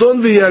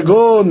 Sason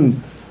v'Yagon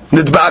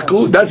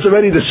nidbaku. That's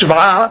already the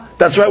Shiv'a.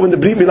 That's right when the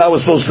Brit Milah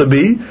was supposed to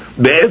be.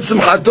 Be'et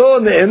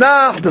simchato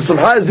ne'enach. The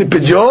Simcha is the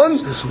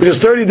Pidyon, because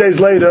 30 days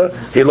later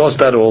he lost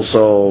that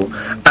also.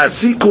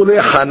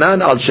 Asikule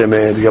Hanan al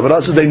Shemer. The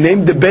Gemara says they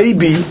named the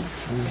baby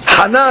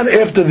Hanan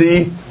after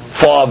the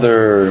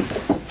father.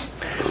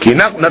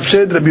 Kinak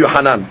nafshed Rabbi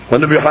Yohanan.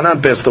 When Rabbi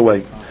Yohanan passed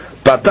away,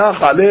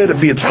 Patach ale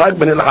Rabbi Yitzchak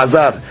ben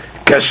Elazar.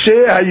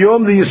 Kashe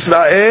hayom li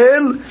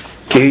Yisrael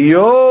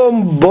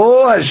kiyom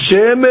bo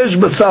hashemesh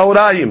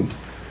b'tzahorayim.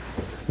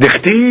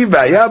 דכתיב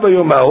והיה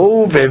ביום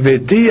ההוא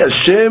והבאתי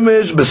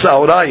השמש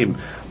בסהריים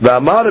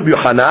ואמר רבי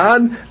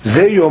יוחנן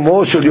זה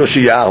יומו של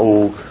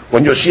יאשיהו.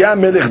 When Yoshia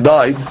Melech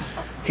died,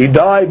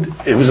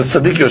 it was a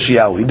tzaddik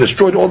Yoshiyahu. He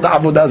destroyed all the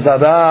Avodah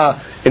Zarah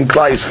in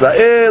Klal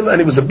Yisrael,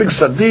 and he was a big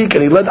tzaddik,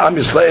 and he led Am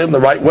Yisrael in the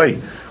right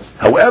way.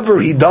 However,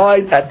 he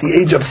died at the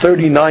age of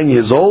 39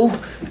 years old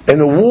in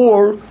a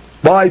war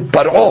by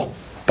Paro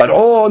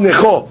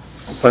Necho,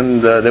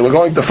 when they were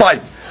going to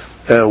fight.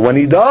 When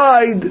he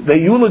died,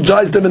 they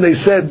eulogized him and they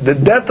said, the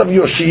death of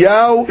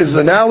Yoshiyahu is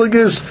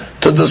analogous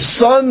to the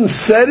sun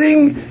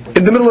setting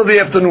in the middle of the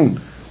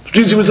afternoon.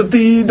 He was at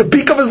the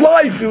peak of his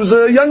life. He was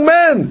a young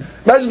man.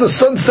 Imagine the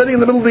sun setting in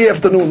the middle of the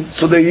afternoon.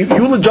 So they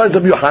eulogized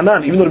Rabbi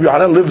Yohanan, even though Rabbi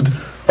Yohanan lived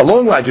a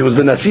long life. He was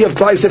the Nasi of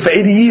Klal Yisrael for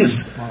 80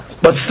 years.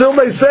 But still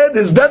they said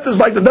his death is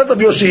like the death of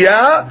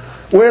Yoshia,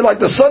 where like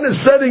the sun is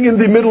setting in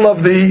the middle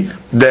of the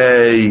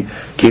day.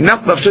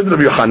 Kinat nafshed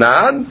Rabbi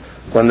Yohanan,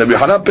 when Rabbi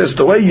Yohanan passed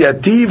away,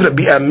 Yativ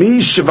Rabbi Ami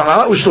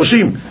Shiv'a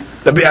Ushloshim.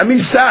 Rabbi Ami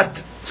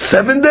sat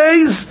 7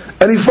 days,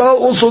 and he followed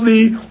also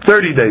the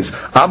 30 days.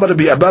 Amar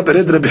Rabbi Abba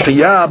bered Rabbi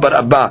Hiya bar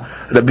Abba.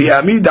 Rabbi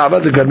Ami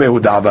da'avad legarmehu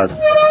da'avad.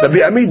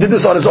 Rabbi Ami did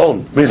this on his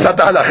own. Does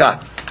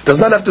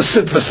not have to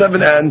sit for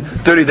 7 and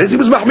 30 days. He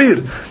was mahmir.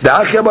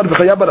 Da'ach Rabbi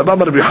Hiya bar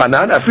Abba Rabbi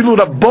Hanan. Afilu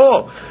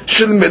Rabbo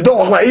shel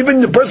medoch.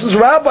 Even the person's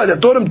rabbi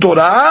that taught him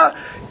Torah,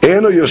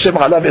 eno yoshem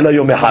alav ila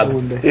yom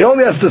echad. He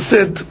only has to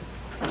sit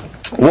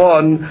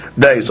 1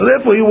 day. So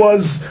therefore he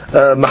was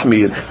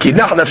mahmir. Ki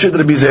nach nafshed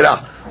Rabbi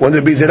Zerah. When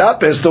Rabbi Zerah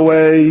passed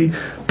away,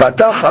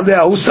 Patach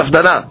Aleh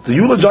Safdana. The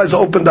eulogizer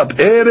opened up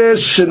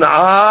Eres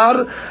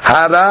Shinar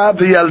Hara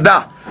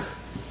V'Yalda.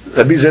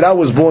 Rabbi Zerah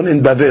was born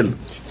in Bavel.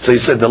 So he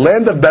said, the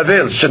land of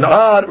Bavel,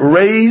 Shinar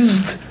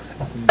raised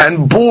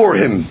and bore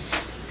him.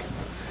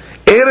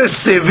 Eres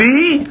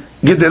Sevi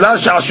Gidela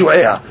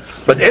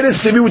Sha'ashu'eha. But Eres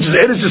Sevi, which is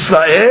Eres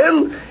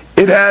Israel,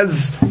 it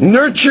has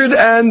nurtured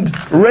and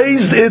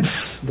raised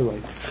its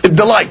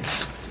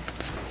delights.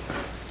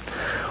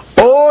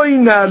 Oy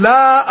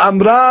nala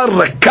amra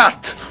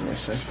rakat.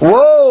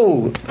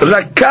 Whoa,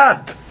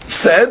 rakat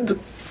said.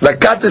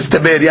 Rakat is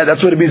Tiberia.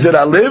 That's where Rabbi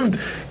Zerah lived.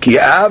 Ki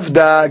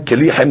avda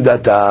keli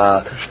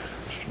hemdata.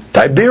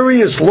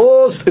 Tiberius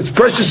lost its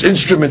precious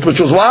instrument, which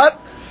was what?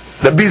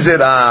 Rabbi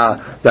Zerah.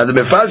 Now the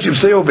Mefarshim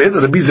say over here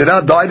that Rabbi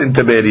Zerah died in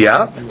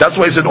Tiberia. That's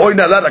why he said Oy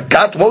nala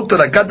rakat. Woe to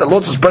rakat that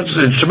lost its precious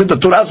instrument. The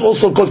Torah is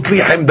also called kli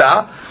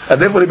hemda. And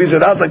therefore Rabbi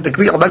Zerah is like the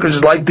Kli Hamda, which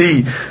is like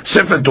the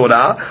Sefer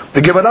Torah.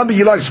 The Gemara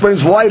Megillah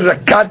explains why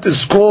Rakat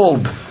is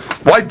called,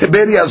 why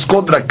Tiberia is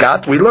called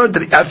Rakat. We learned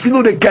that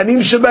Afilu Rekanim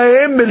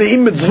Shebahem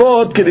Meleim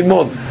Mitzvot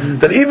Kelimon.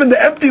 That even the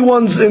empty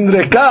ones in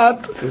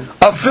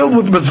Rakat are filled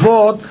with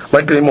Mitzvot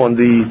like Kelimon.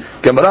 The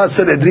Gemara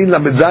said, Edrin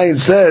Lamed Zayin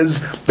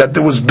says that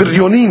there was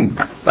Biryonim,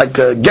 like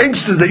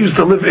gangsters that used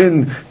to live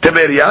in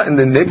Tiberia, in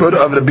the neighborhood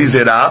of Rabbi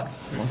Zerah.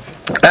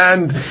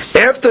 And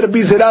after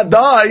Rabbi Zerah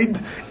died,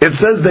 it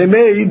says they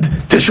made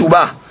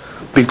teshubah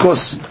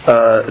because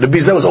Rabbi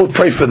Zerah was owed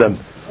pray for them.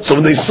 So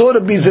when they saw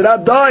Rabbi Zerah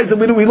died, they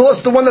said, we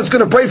lost the one that's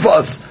going to pray for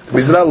us.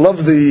 Rabbi Zerah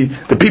loved the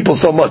people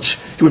so much.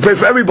 He would pray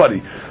for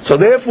everybody. So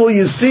therefore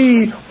you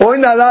see, Oy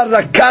nala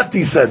rakat,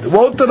 he said.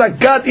 Woe to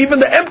rakat, even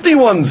the empty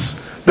ones,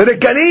 the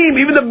rekanim,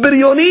 even the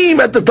biryonim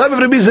at the time of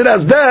Rabbi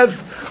Zerah's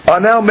death,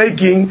 are now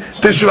making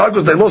teshuvah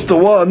because they lost the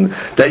one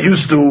that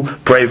used to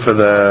pray for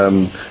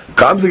them.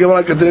 Comes the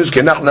Gemara continues,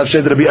 Kenach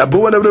nafshed Rabbi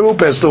Abu, and Rabbi Abu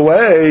passed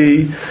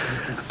away.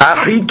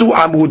 Achitu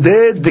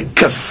amudeh de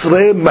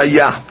kasre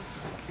maya.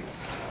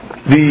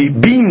 The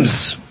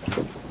beams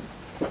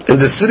in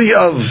the city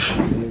of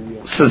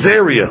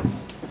Caesarea,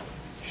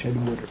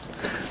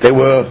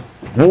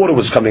 water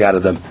was coming out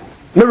of them.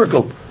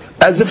 Miracle.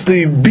 As if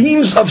the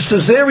beams of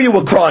Caesarea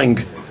were crying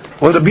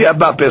when Rabbi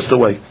Abba passed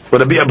away,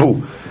 when Rabbi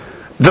Abu.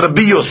 The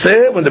Rabbi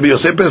Yosef, when Rabbi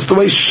Yosef passed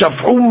away,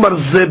 Shaf'u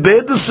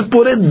marzebed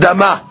sipuret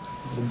dama.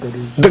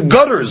 The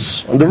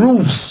gutters on the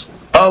roofs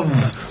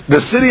of the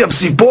city of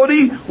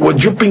Sipori were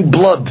dripping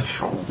blood.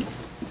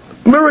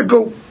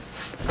 Miracle.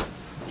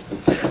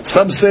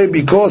 Some say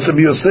because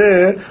Rabbi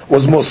Yosef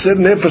was Moser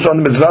Nefesh on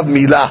the Mitzvah of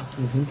Milah.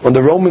 When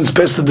the Romans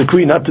passed the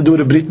decree not to do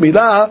the Brit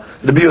Milah,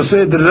 Rabbi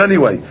Yosef did it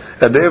anyway.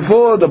 And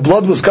therefore the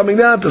blood was coming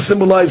down to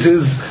symbolize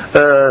his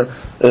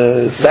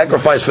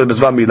sacrifice for the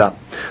Mitzvah Milah.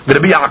 The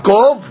Rabbi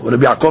Yaakov, when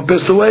Rabbi Yaakov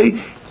passed away,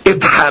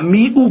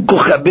 Ithami'u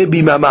kochabe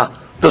bimama.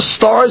 The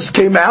stars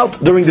came out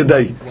during the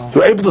day. You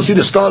were able to see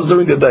the stars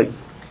during the day.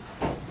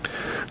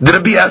 The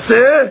Rabbi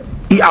Aseh,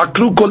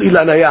 I'akru kol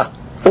ilanaya.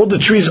 All the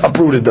trees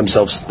uprooted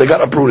themselves. They got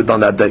uprooted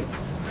on that day.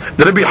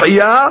 The Rabbi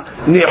Hiya,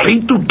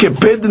 nehitu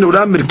keped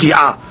nuram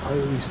mirki'ah.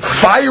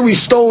 Fiery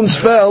stones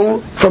fell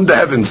from the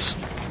heavens.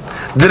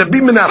 The Rabbi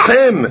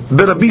Menachem,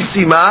 Rabbi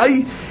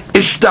Simai,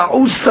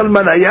 ishta'u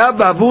salmanaya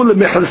v'avu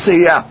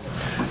lemechelseyah.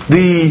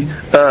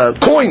 The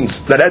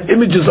coins that had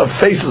images of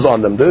faces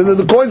on them,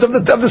 the coins of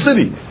the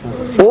city.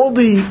 All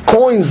the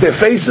coins, their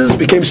faces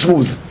became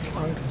smooth.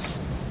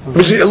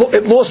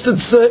 It lost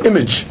its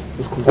image.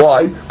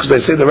 Why? Because they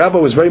say the rabbi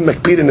was very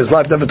makpid in his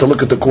life never to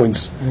look at the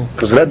coins,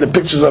 because it had the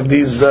pictures of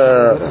these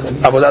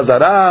avodah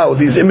zarah or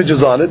these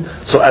images on it.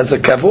 So as a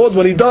kavod,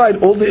 when he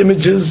died, all the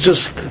images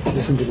just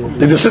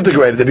they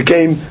disintegrated. They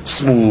became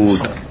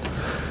smooth.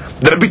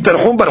 The Rabbi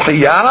Tarhum Bar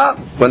Hiya,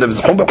 when the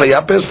Tarhum Bar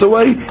Hiya passed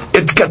away,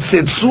 it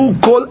katsetsu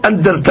kol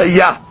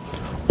andertaya.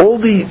 All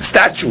the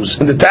statues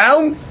in the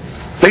town,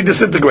 they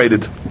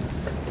disintegrated.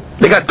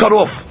 They got cut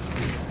off.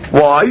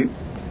 Why?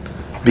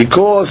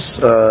 Because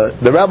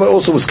the rabbi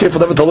also was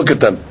careful never to look at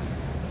them.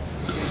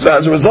 So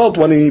as a result,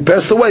 when he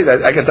passed away,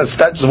 I guess that's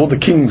statues of all the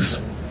kings,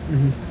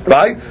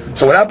 right?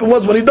 So what happened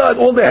was, when he died,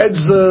 all the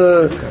heads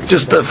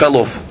just fell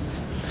off.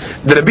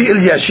 The Rabbi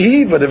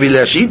Eliashiv, when Rabbi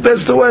Eliashiv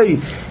passed away,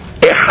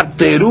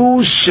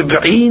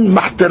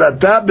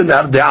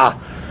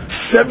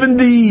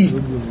 70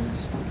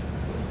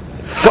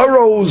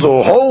 furrows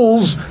or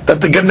holes that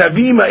the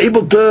Ganavim are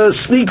able to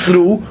sneak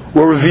through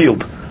were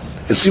revealed.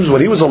 It seems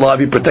when he was alive,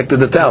 he protected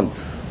the town.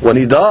 When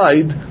he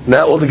died,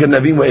 now all the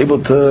Ganavim were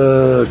able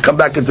to come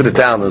back into the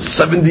town.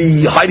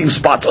 70 hiding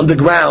spots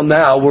underground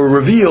now were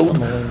revealed,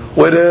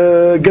 where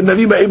the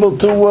Ganavim were able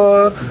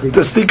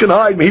to sneak and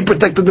hide. He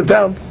protected the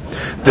town.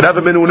 Did have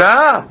a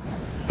Menunah?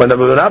 When the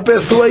Menunah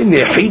passed away,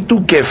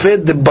 Nehitu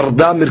kefed de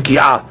barda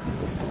mirki'ah,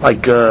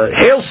 like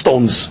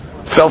hailstones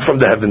fell from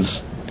the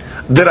heavens.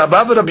 The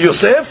Rabbi Rabbi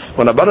Yosef,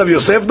 when Rabbi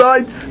Yosef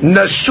died,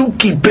 Nashu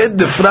kiped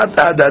de frat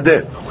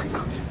adadeh.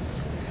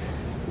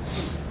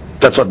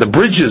 That's what the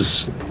bridges.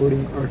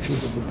 Supporting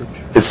arches of the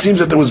bridge. It seems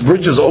that there was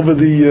bridges over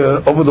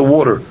the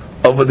water,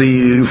 over the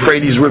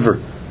Euphrates River.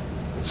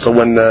 So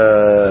when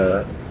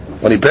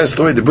he passed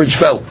away, the bridge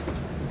fell,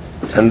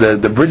 and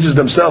the bridges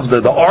themselves,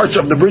 the arch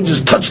of the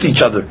bridges touched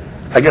each other.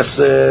 I guess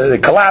they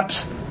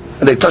collapsed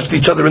and they touched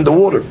each other in the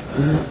water.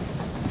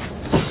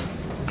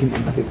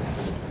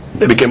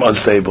 They became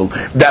unstable.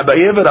 Okay,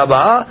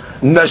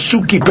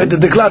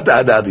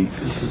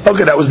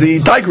 that was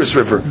the Tigris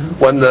River,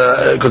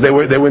 because they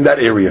were in that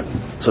area.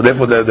 So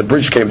therefore the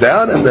bridge came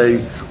down and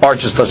the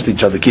arches touched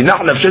each other. When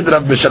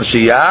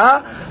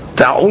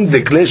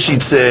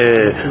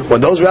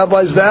those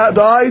rabbis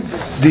died,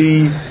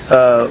 the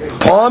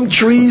palm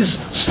trees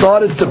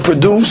started to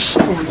produce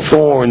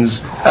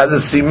thorns as a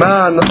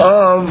siman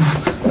of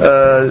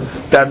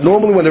that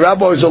normally when the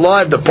rabbi was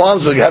alive, the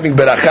palms were having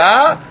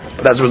beracha,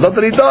 but as a result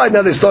that he died,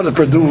 now they started to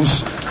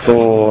produce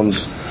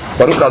thorns.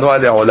 Baruch Adonai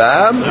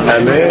Le'olam.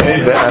 Amen.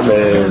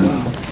 Amen.